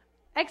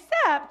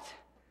 Except,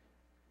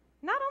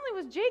 not only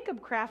was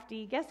Jacob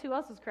crafty, guess who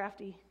else was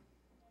crafty?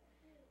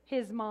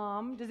 His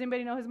mom. Does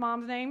anybody know his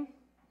mom's name?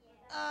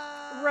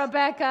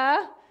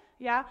 Rebecca.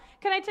 Yeah.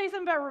 Can I tell you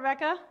something about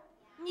Rebecca?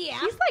 Yeah.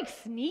 She's like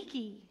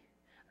sneaky.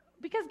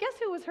 Because guess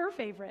who was her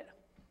favorite?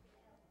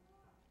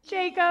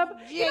 Jacob.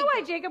 You know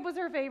why Jacob was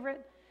her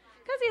favorite?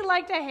 Because he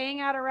liked to hang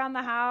out around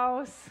the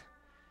house.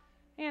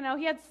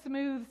 He had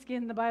smooth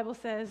skin, the Bible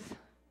says.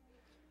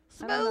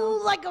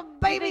 Smooth like a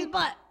baby's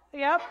butt.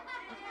 Yep.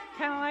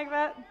 Kind of like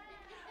that.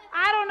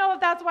 I don't know if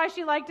that's why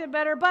she liked it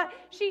better, but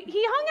he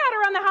hung out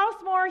around the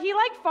house more. He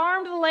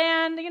farmed the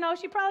land.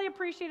 She probably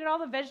appreciated all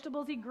the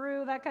vegetables he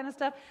grew, that kind of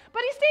stuff.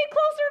 But he stayed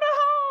closer to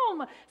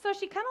home. So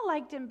she kind of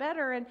liked him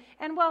better. And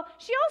well,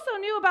 she also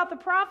knew about the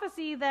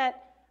prophecy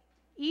that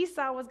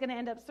Esau was going to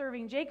end up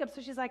serving Jacob.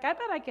 So she's like, I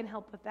bet I can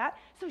help with that.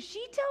 So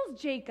she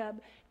tells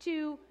Jacob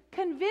to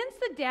convince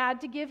the dad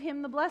to give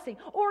him the blessing,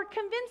 or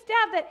convince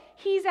dad that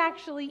he's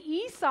actually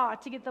Esau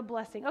to get the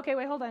blessing. Okay,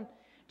 wait, hold on.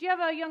 Do you have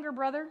a younger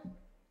brother? Yes.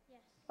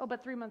 Oh,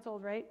 but 3 months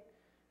old, right?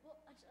 Well,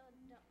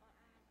 no,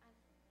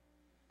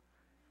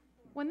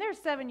 When they're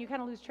 7, you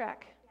kind of lose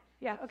track.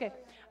 Yeah, okay.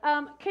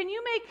 Can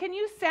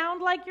you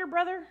sound like your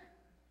brother?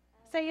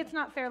 Say it's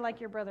not fair like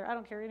your brother. I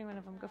don't care, any one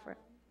of them, go for it.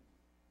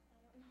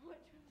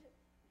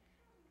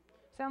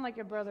 Sound like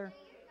your brother.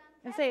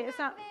 And say it's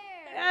not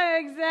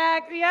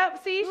exactly.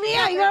 Yep, see?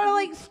 Yeah, you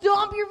gotta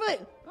stomp your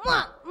foot.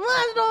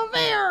 That's not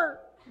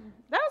fair.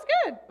 That was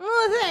good.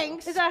 Well,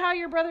 thanks. Is that how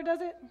your brother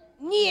does it?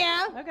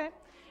 Yeah. Okay.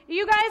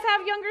 You guys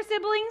have younger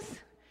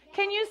siblings?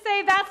 Can you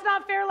say that's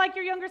not fair like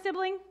your younger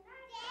sibling?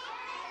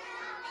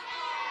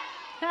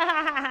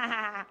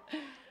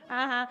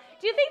 Uh-huh.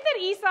 Do you think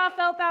that Esau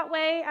felt that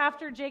way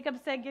after Jacob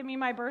said, give me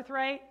my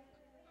birthright?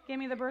 Give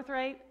me the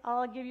birthright,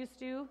 I'll give you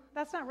stew.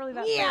 That's not really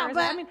that fair. Yeah,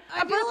 but I mean,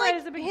 a birthright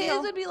is a big his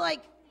deal. would be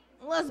like,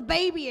 less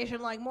babyish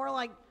and like more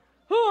like.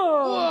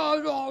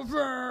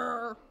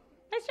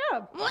 Nice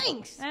job.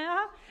 Thanks.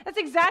 Yeah, that's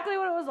exactly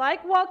what it was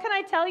like. Well, can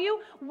I tell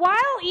you? While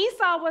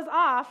Esau was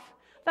off,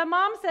 the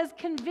mom says,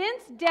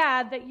 convince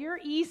Dad that you're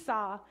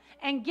Esau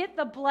and get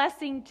the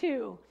blessing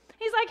too.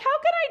 He's like, how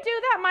can I do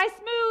that? My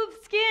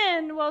smooth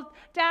skin. Well,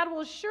 Dad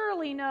will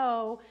surely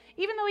know.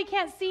 Even though he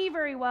can't see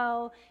very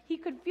well, he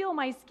could feel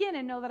my skin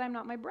and know that I'm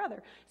not my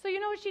brother. So you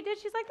know what she did?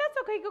 She's like, that's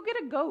okay. Go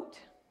get a goat.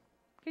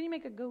 Can you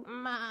make a goat?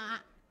 Ma.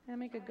 I'll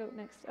make a goat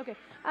next. Okay.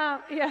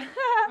 Yeah.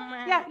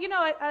 Yeah, you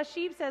know, a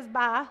sheep says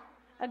ba.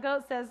 A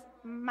goat says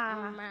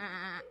ma.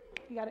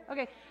 You got it?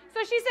 Okay. So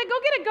she said, go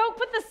get a goat.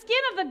 Put the skin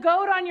of the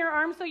goat on your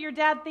arm so your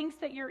dad thinks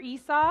that you're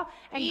Esau.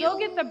 And go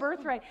get the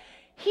birthright.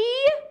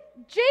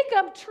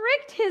 Jacob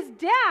tricked his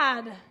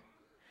dad.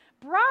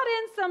 Brought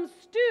in some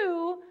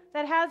stew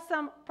that had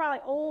some probably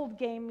old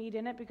game meat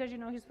in it because, you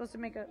know, he's supposed to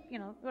make a, you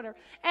know, whatever.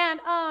 And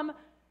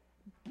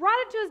brought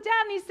it to his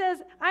dad and he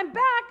says, I'm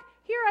back.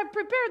 Here, I've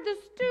prepared this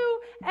stew,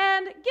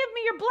 and give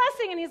me your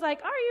blessing. And he's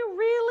like, are you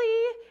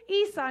really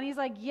Esau? And he's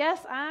like,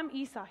 yes, I'm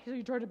Esau. So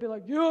you tried to be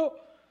like, yeah,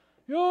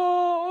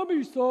 I'm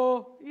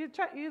Esau.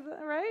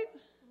 Right?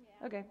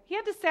 Yeah. Okay. He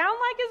had to sound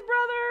like his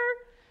brother.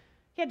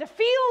 He had to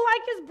feel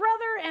like his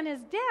brother. And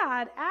his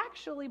dad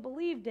actually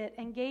believed it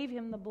and gave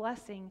him the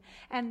blessing.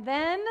 And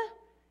then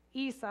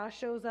Esau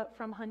shows up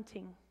from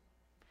hunting.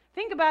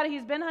 Think about it.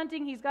 He's been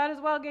hunting. He's got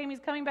his wild game. He's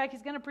coming back.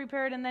 He's going to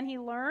prepare it. And then he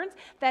learns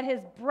that his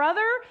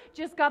brother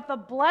just got the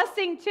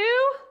blessing too.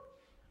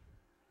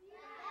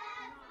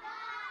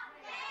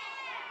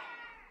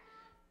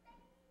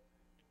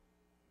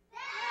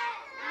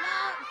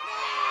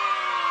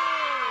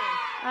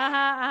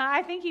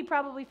 I think he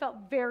probably felt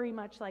very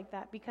much like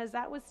that because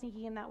that was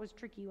sneaky and that was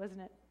tricky,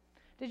 wasn't it?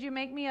 Did you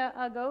make me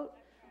a goat?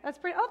 That's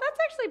pretty. Oh, that's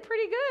actually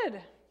pretty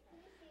good.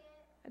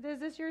 Is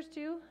this yours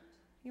too?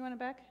 You want it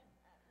back?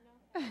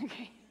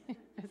 Okay,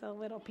 it's a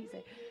little piece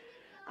of.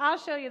 I'll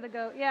show you the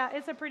goat. Yeah,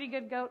 it's a pretty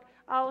good goat.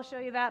 I'll show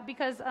you that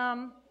because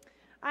I'm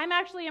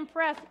actually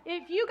impressed.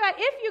 If you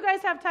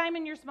guys have time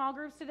in your small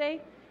groups today,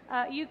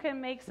 you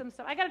can make some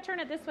stuff. I got to turn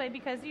it this way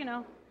because you know,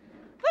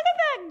 look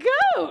at that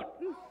goat.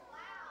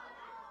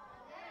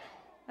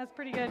 That's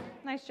pretty good.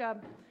 Nice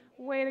job.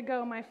 Way to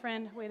go, my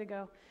friend. Way to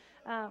go.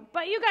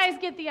 But you guys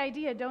get the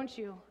idea, don't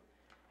you?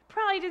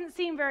 Probably didn't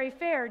seem very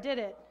fair, did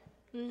it?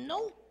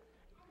 Nope.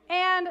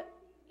 And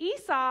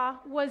Esau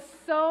was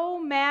so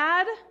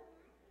mad.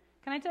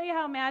 Can I tell you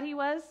how mad he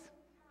was?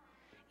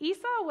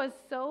 Esau was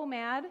so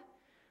mad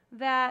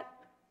that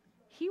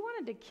he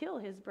wanted to kill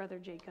his brother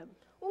Jacob.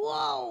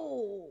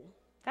 Whoa.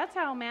 That's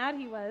how mad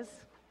he was.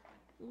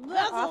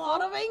 That's a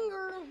lot of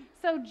anger.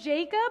 So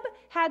Jacob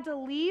had to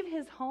leave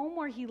his home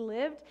where he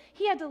lived.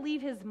 He had to leave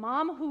his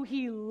mom, who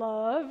he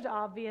loved,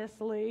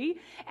 obviously.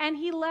 And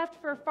he left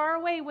for far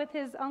away with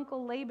his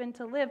uncle Laban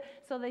to live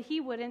so that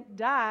he wouldn't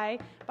die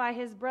by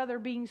his brother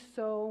being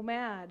so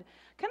mad.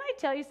 Can I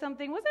tell you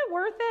something? Was it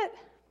worth it?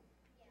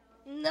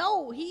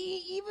 No,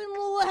 he even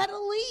had to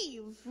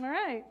leave. All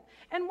right.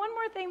 And one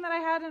more thing that I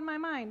had in my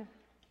mind.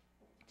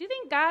 Do you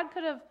think God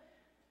could have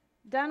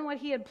done what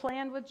he had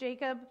planned with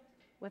Jacob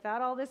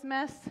without all this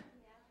mess?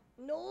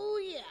 No,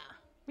 yeah.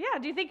 Yeah,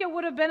 do you think it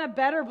would have been a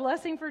better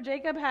blessing for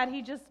Jacob had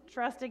he just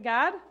trusted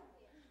God?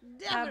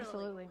 Definitely.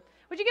 Absolutely.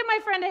 Would you give my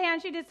friend a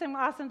hand? She did some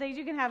awesome things.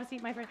 You can have a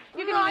seat, my friend.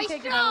 You can Nice even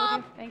take job. it out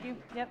with you. Thank you.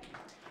 Yep.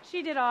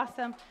 She did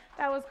awesome.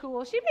 That was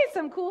cool. She made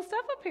some cool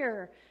stuff up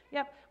here.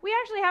 Yep. We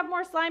actually have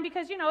more slime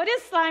because, you know, it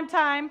is slime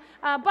time.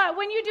 But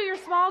when you do your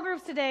small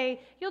groups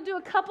today, you'll do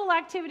a couple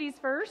activities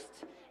first.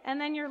 And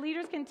then your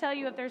leaders can tell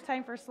you if there's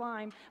time for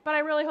slime. But I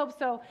really hope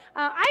so.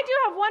 I do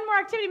have one more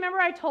activity. Remember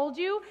I told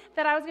you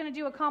that I was going to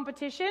do a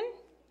competition?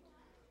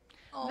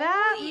 Oh,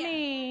 That yeah.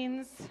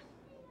 means,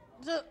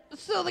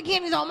 So the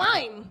candy's all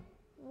mine.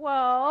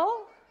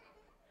 well,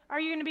 are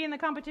you going to be in the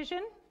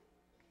competition?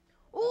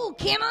 Oh,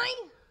 can I?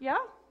 Yeah?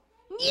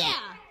 Yeah.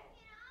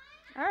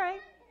 All right.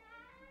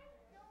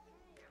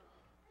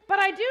 But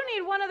I do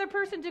need one other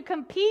person to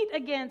compete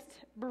against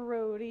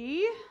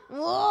Brody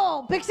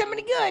Whoa, pick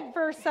somebody good.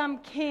 for some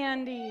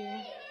candy.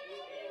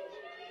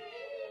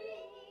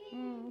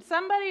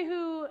 Somebody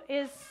who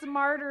is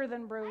smarter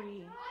than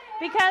Brody.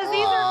 Because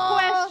these are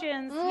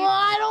questions. Well,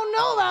 I don't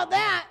know about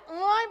that.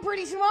 Well, I'm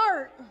pretty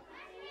smart.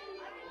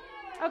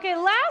 Okay,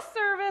 last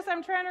service,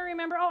 I'm trying to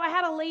remember. Oh, I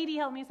had a lady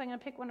help me, so I'm going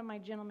to pick one of my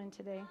gentlemen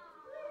today.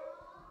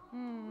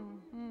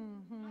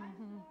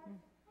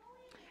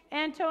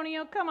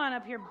 Antonio, come on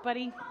up here,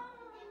 buddy.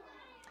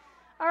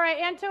 All right,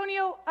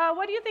 Antonio,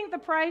 what do you think the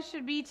prize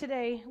should be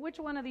today? Which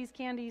one of these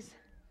candies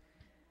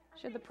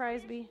should the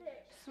prize be?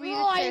 Swedish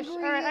I fish.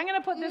 agree. All right, I'm going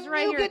to put this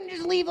right you here. can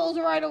just leave those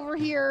right over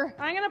here.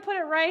 I'm going to put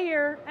it right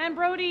here. And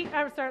Brody's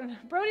going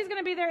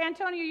to be there.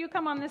 Antonio, you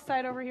come on this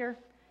side over here.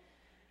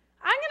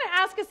 I'm going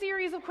to ask a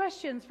series of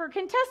questions for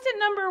contestant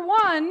number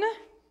 1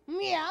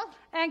 Yeah.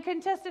 and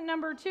contestant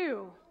number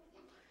 2.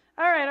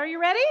 All right, are you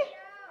ready?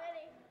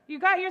 You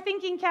got your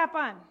thinking cap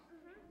on?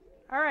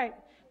 All right.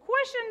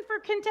 Question for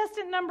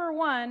contestant number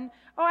 1.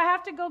 Oh, I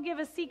have to go give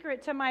a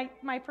secret to my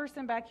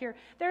person back here.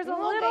 There's a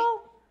Okay.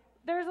 little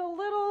there's a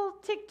little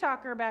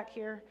TikToker back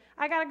here.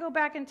 I got to go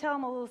back and tell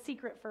him a little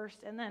secret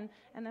first, and then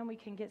we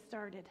can get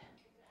started.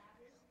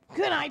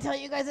 Can I tell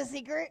you guys a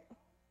secret?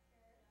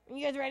 Are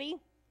you guys ready?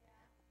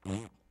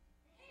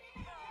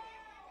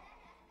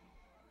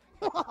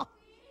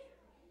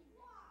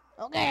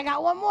 Okay, I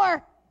got one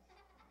more.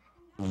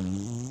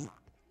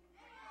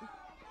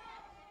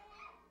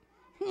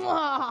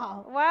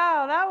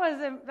 Wow,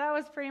 that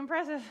was pretty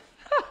impressive.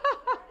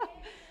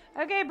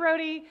 Okay,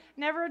 Brody,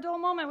 never a dull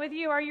moment with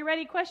you. Are you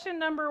ready? Question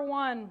number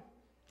 1.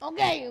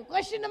 Okay,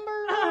 question number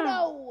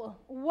no.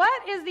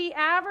 What is the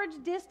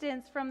average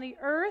distance from the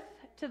Earth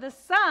to the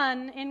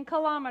Sun in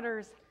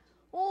kilometers?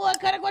 What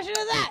kind of question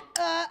is that?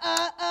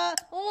 I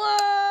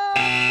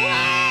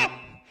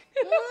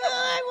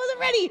wasn't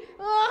ready.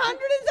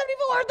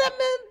 174, the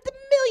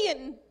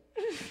million.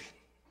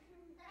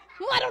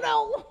 I don't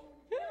know.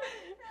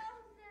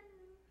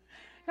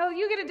 No,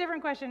 you get a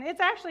different question. It's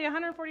actually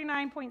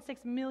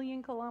 149.6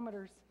 million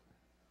kilometers.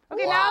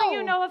 Okay, Whoa. now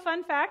you know a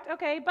fun fact.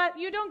 Okay, but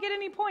you don't get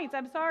any points.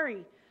 I'm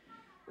sorry.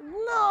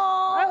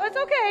 No. It's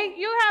okay.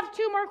 You have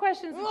 2 more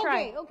questions to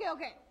try.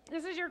 Okay.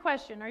 This is your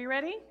question. Are you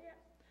ready?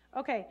 Yeah.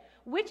 Okay.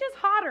 Which is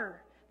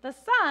hotter, the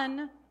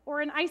sun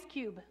or an ice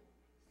cube?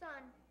 Sun.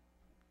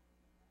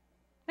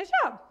 Nice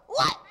job.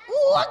 What?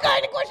 What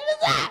kind of question is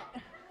that?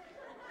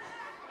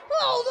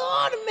 Hold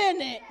on a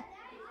minute.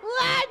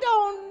 I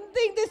don't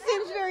think this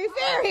seems very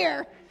fair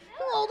here.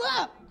 Hold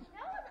up.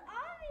 That was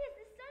obvious.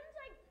 The sun's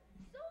like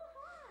so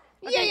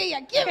hot. Okay.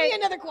 Yeah. Give me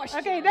another question.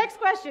 Okay, next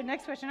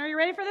question. Are you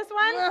ready for this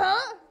one?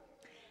 Uh-huh.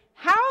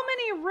 How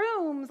many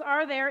rooms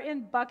are there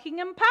in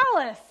Buckingham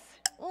Palace?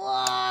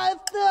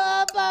 What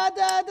the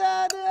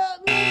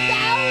 1,000?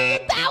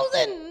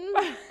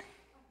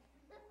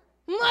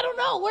 I don't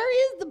know. Where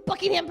is the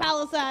Buckingham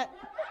Palace at?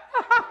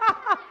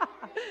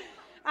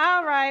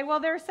 All right. Well,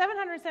 there's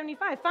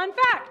 775. Fun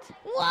fact.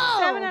 Whoa.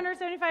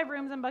 775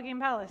 rooms in Buckingham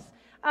Palace.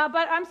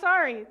 But I'm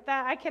sorry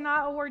that I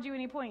cannot award you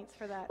any points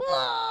for that.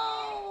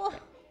 Whoa.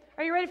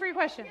 Are you ready for your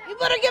question? You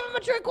better give him a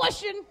trick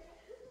question.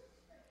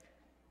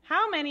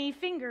 How many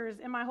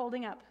fingers am I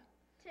holding up?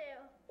 2.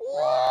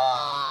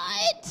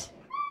 What?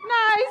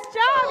 Nice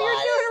job.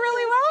 You're doing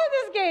really well in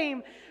this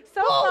game.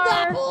 So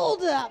far,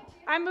 Hold up.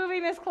 I'm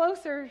moving this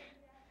closer.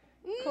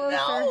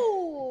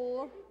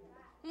 No.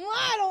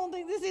 I don't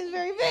think this is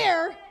very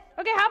fair.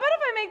 Okay, how about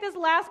if I make this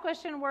last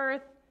question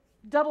worth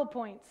double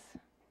points?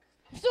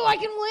 So I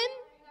can win?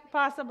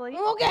 Possibly.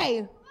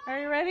 Okay. Are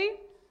you ready?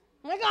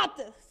 I got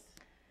this.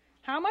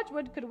 How much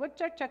wood could a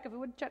woodchuck chuck if a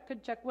woodchuck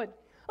could chuck wood?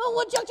 Oh,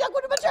 woodchuck,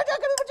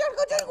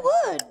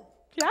 wood.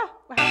 Yeah.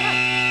 Well, how much?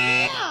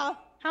 Yeah.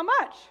 How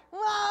much?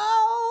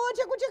 Wow.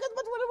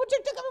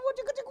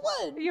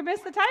 Wood. You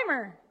missed the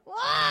timer.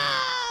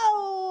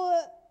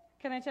 Wow.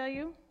 Can I tell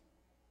you?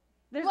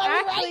 There's Well, you're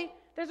actually right.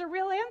 there's a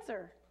real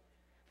answer.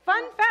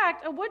 Fun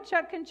fact, a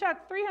woodchuck can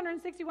chuck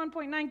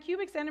 361.9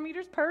 cubic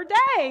centimeters per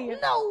day.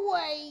 No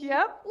way.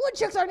 Yep.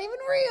 Woodchucks aren't even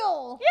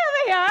real. Yeah,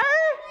 they are.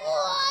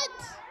 What?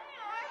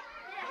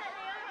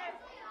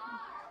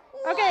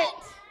 Okay,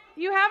 What?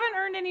 you haven't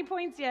earned any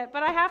points yet,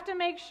 but I have to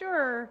make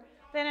sure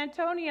that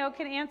Antonio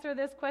can answer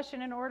this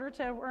question in order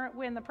to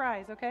win the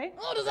prize, okay?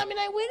 Oh, does that mean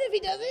I win if he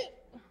does it?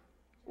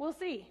 We'll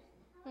see.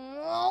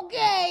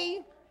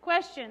 Okay.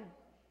 Question.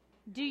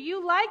 Do you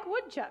like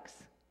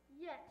woodchucks?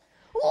 Yes.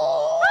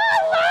 What?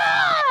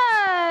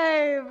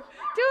 High five!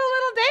 Do a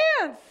little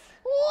dance.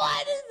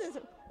 What is this?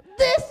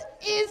 This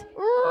is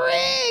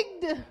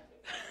rigged.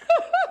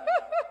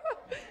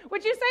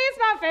 Would you say it's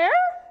not fair?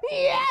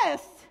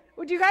 Yes.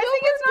 Would you guys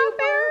think it's not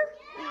fair?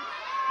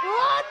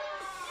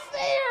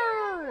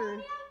 Unfair.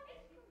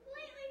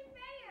 Completely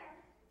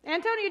fair.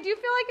 Antonio, do you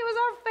feel like it was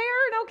all fair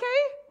and okay?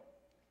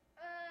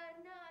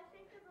 No, I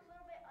think it's a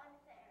little bit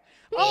unfair.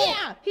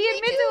 Yeah. He me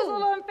admits it was a too.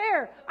 little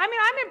unfair. I mean,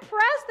 I'm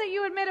impressed that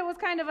you admit it was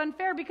kind of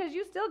unfair because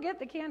you still get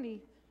the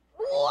candy.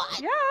 What?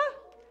 Yeah.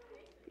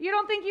 You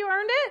don't think you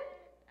earned it?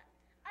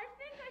 I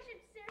think I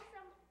should share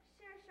some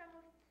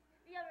with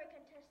the other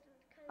contestants.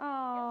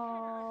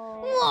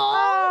 Oh.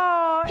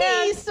 Aw, and-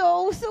 he's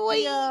so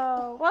sweet.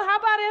 Yo. Well, how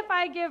about if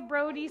I give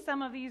Brody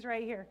some of these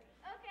right here?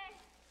 Okay.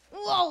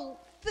 Whoa,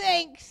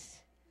 thanks.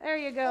 There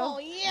you go. Oh,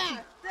 yeah,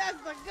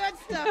 that's the good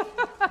stuff.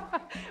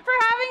 For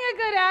having a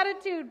good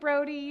attitude,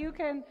 Brody, you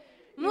can.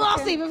 I'll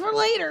save it for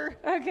later.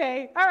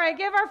 Okay. All right.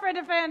 Give our friend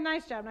a fan.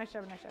 Nice job.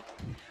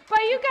 But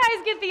you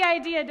guys get the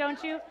idea,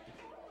 don't you?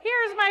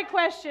 Here's my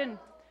question.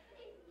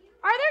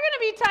 Are there going to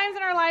be times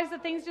in our lives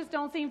that things just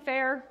don't seem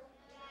fair?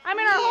 I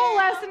mean, our whole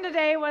lesson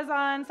today was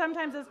on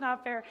sometimes it's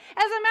not fair.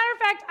 As a matter of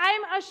fact,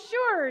 I'm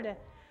assured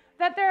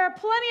that there are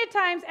plenty of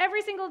times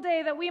every single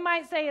day that we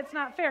might say it's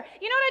not fair.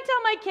 You know what I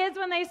tell my kids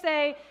when they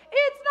say,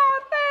 it's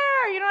not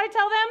fair? You know what I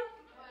tell them?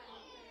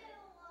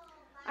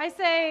 I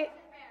say,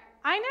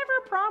 I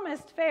never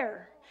promised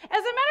fair. As a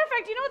matter of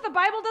fact, you know what the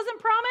Bible doesn't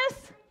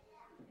promise?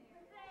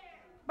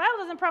 The Bible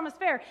doesn't promise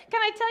fair.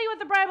 Can I tell you what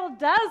the Bible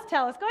does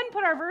tell us? Go ahead and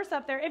put our verse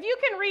up there. If you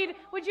can read,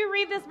 would you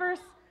read this verse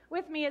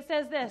with me? It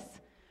says this,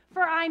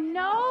 for I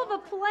know the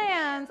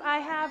plans I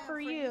have for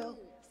you,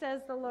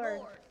 says the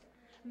Lord.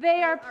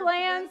 They are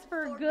plans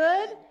for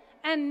good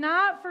and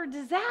not for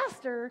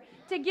disaster,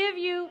 to give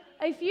you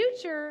a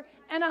future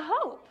and a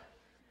hope.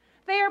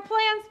 They are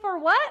plans for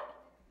what?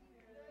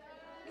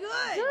 Good.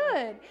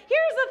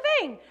 Here's the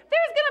thing.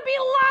 There's going to be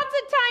lots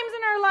of times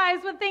in our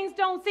lives when things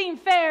don't seem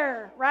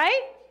fair,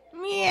 right?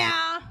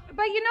 Yeah.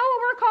 But you know what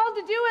we're called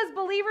to do as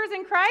believers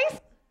in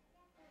Christ?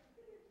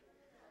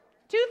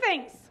 2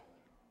 things.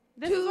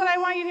 This is what I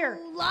want you to hear.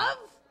 Love?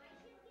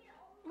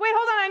 Wait,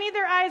 hold on. I need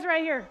their eyes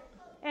right here.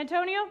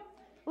 Antonio,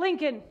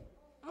 Lincoln.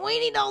 We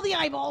need all the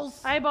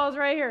eyeballs. Eyeballs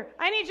right here.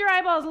 I need your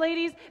eyeballs,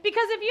 ladies.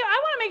 Because I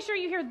want to make sure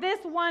you hear this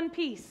one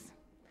piece.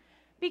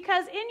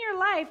 Because in your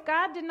life,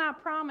 God did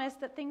not promise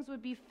that things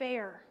would be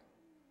fair.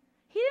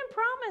 He didn't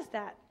promise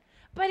that.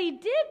 But he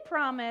did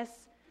promise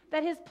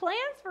that his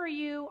plans for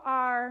you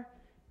are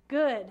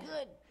good.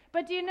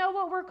 But do you know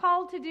what we're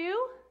called to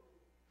do?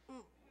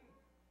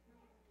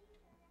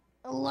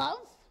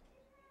 Love?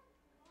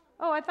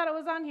 Oh, I thought it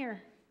was on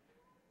here.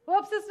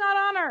 Whoops, it's not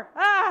on her.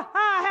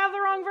 I have the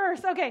wrong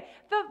verse. Okay.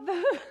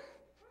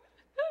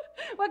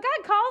 What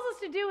God calls us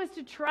to do is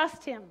to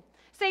trust him.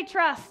 Say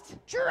trust.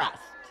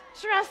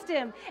 Trust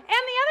him. And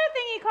the other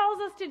thing he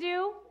calls us to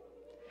do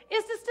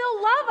is to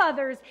still love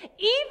others,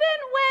 even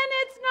when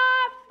it's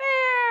not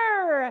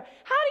fair.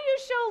 How do you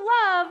show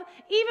love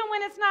even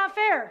when it's not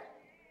fair?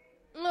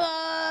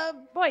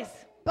 Boys.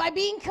 By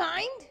being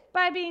kind?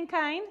 By being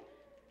kind.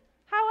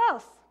 How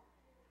else?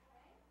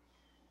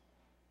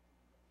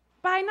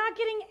 By not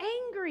getting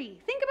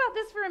angry. Think about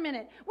this for a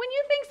minute. When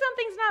you think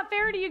something's not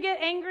fair, do you get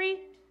angry?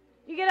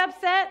 You get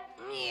upset?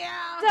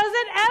 Yeah. Does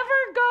it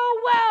ever go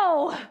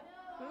well?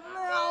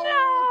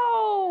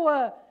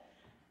 No.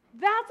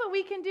 That's what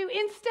we can do.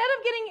 Instead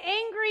of getting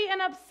angry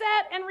and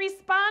upset and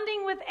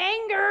responding with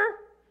anger,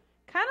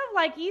 kind of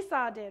like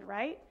Esau did,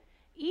 right?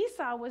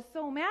 Esau was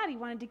so mad he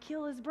wanted to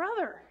kill his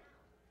brother.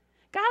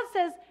 God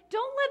says,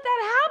 don't let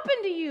that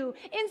happen to you.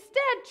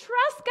 Instead,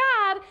 trust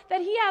God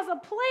that he has a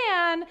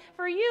plan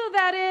for you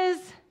that is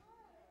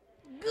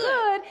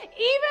good,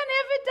 even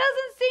if it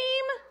doesn't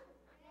seem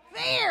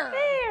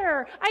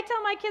fair. I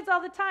tell my kids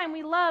all the time,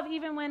 we love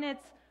even when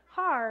it's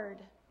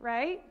hard,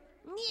 right?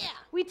 Yeah.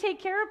 We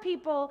take care of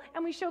people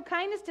and we show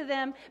kindness to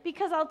them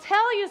because I'll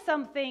tell you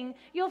something.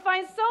 You'll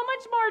find so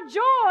much more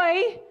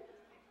joy.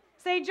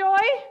 Say joy.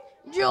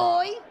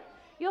 Joy.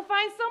 You'll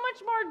find so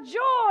much more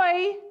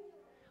joy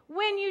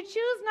when you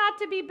choose not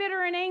to be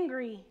bitter and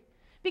angry.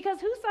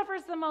 Because who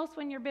suffers the most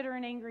when you're bitter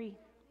and angry?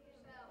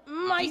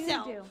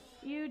 Myself.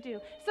 You do.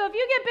 So if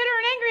you get bitter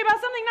and angry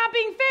about something not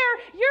being fair,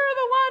 you're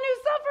the one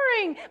who's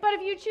suffering. But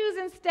if you choose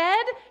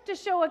instead to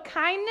show a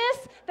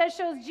kindness that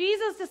shows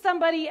Jesus to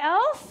somebody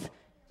else.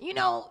 You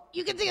know,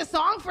 you can sing a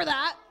song for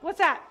that. What's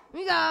that?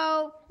 We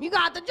go, you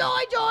got the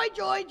joy, joy,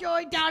 joy,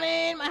 joy down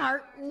in my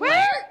heart.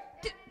 Where?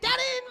 Down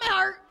in my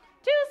heart.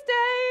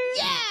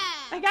 Tuesday.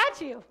 Yeah. I got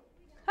you.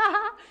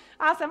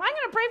 Awesome. I'm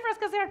going to pray for us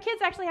because our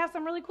kids actually have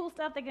some really cool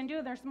stuff they can do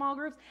in their small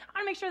groups. I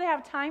want to make sure they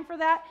have time for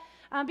that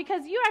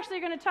because you actually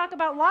are going to talk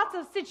about lots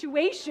of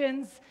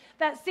situations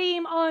that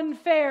seem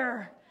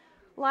unfair,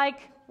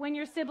 like when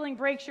your sibling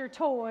breaks your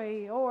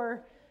toy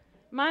or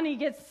money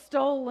gets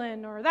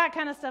stolen or that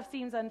kind of stuff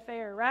seems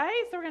unfair,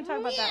 right? So we're going to talk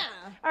about that.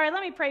 All right,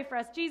 let me pray for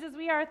us. Jesus,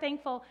 we are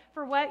thankful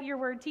for what your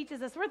word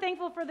teaches us. We're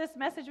thankful for this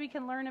message we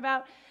can learn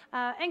about.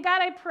 And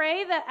God, I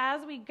pray that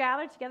as we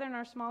gather together in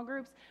our small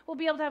groups, we'll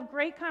be able to have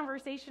great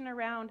conversation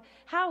around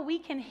how we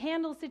can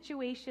handle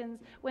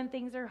situations when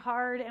things are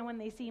hard and when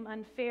they seem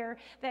unfair.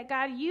 That,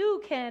 God,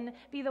 you can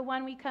be the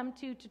one we come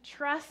to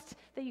trust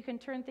that you can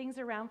turn things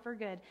around for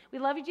good. We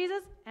love you,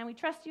 Jesus, and we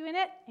trust you in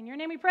it. In your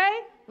name we pray.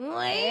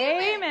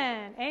 Amen.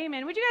 Amen.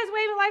 Amen. Would you guys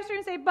wave at live stream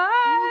and say bye?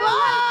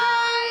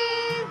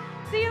 Bye.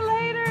 See you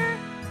later.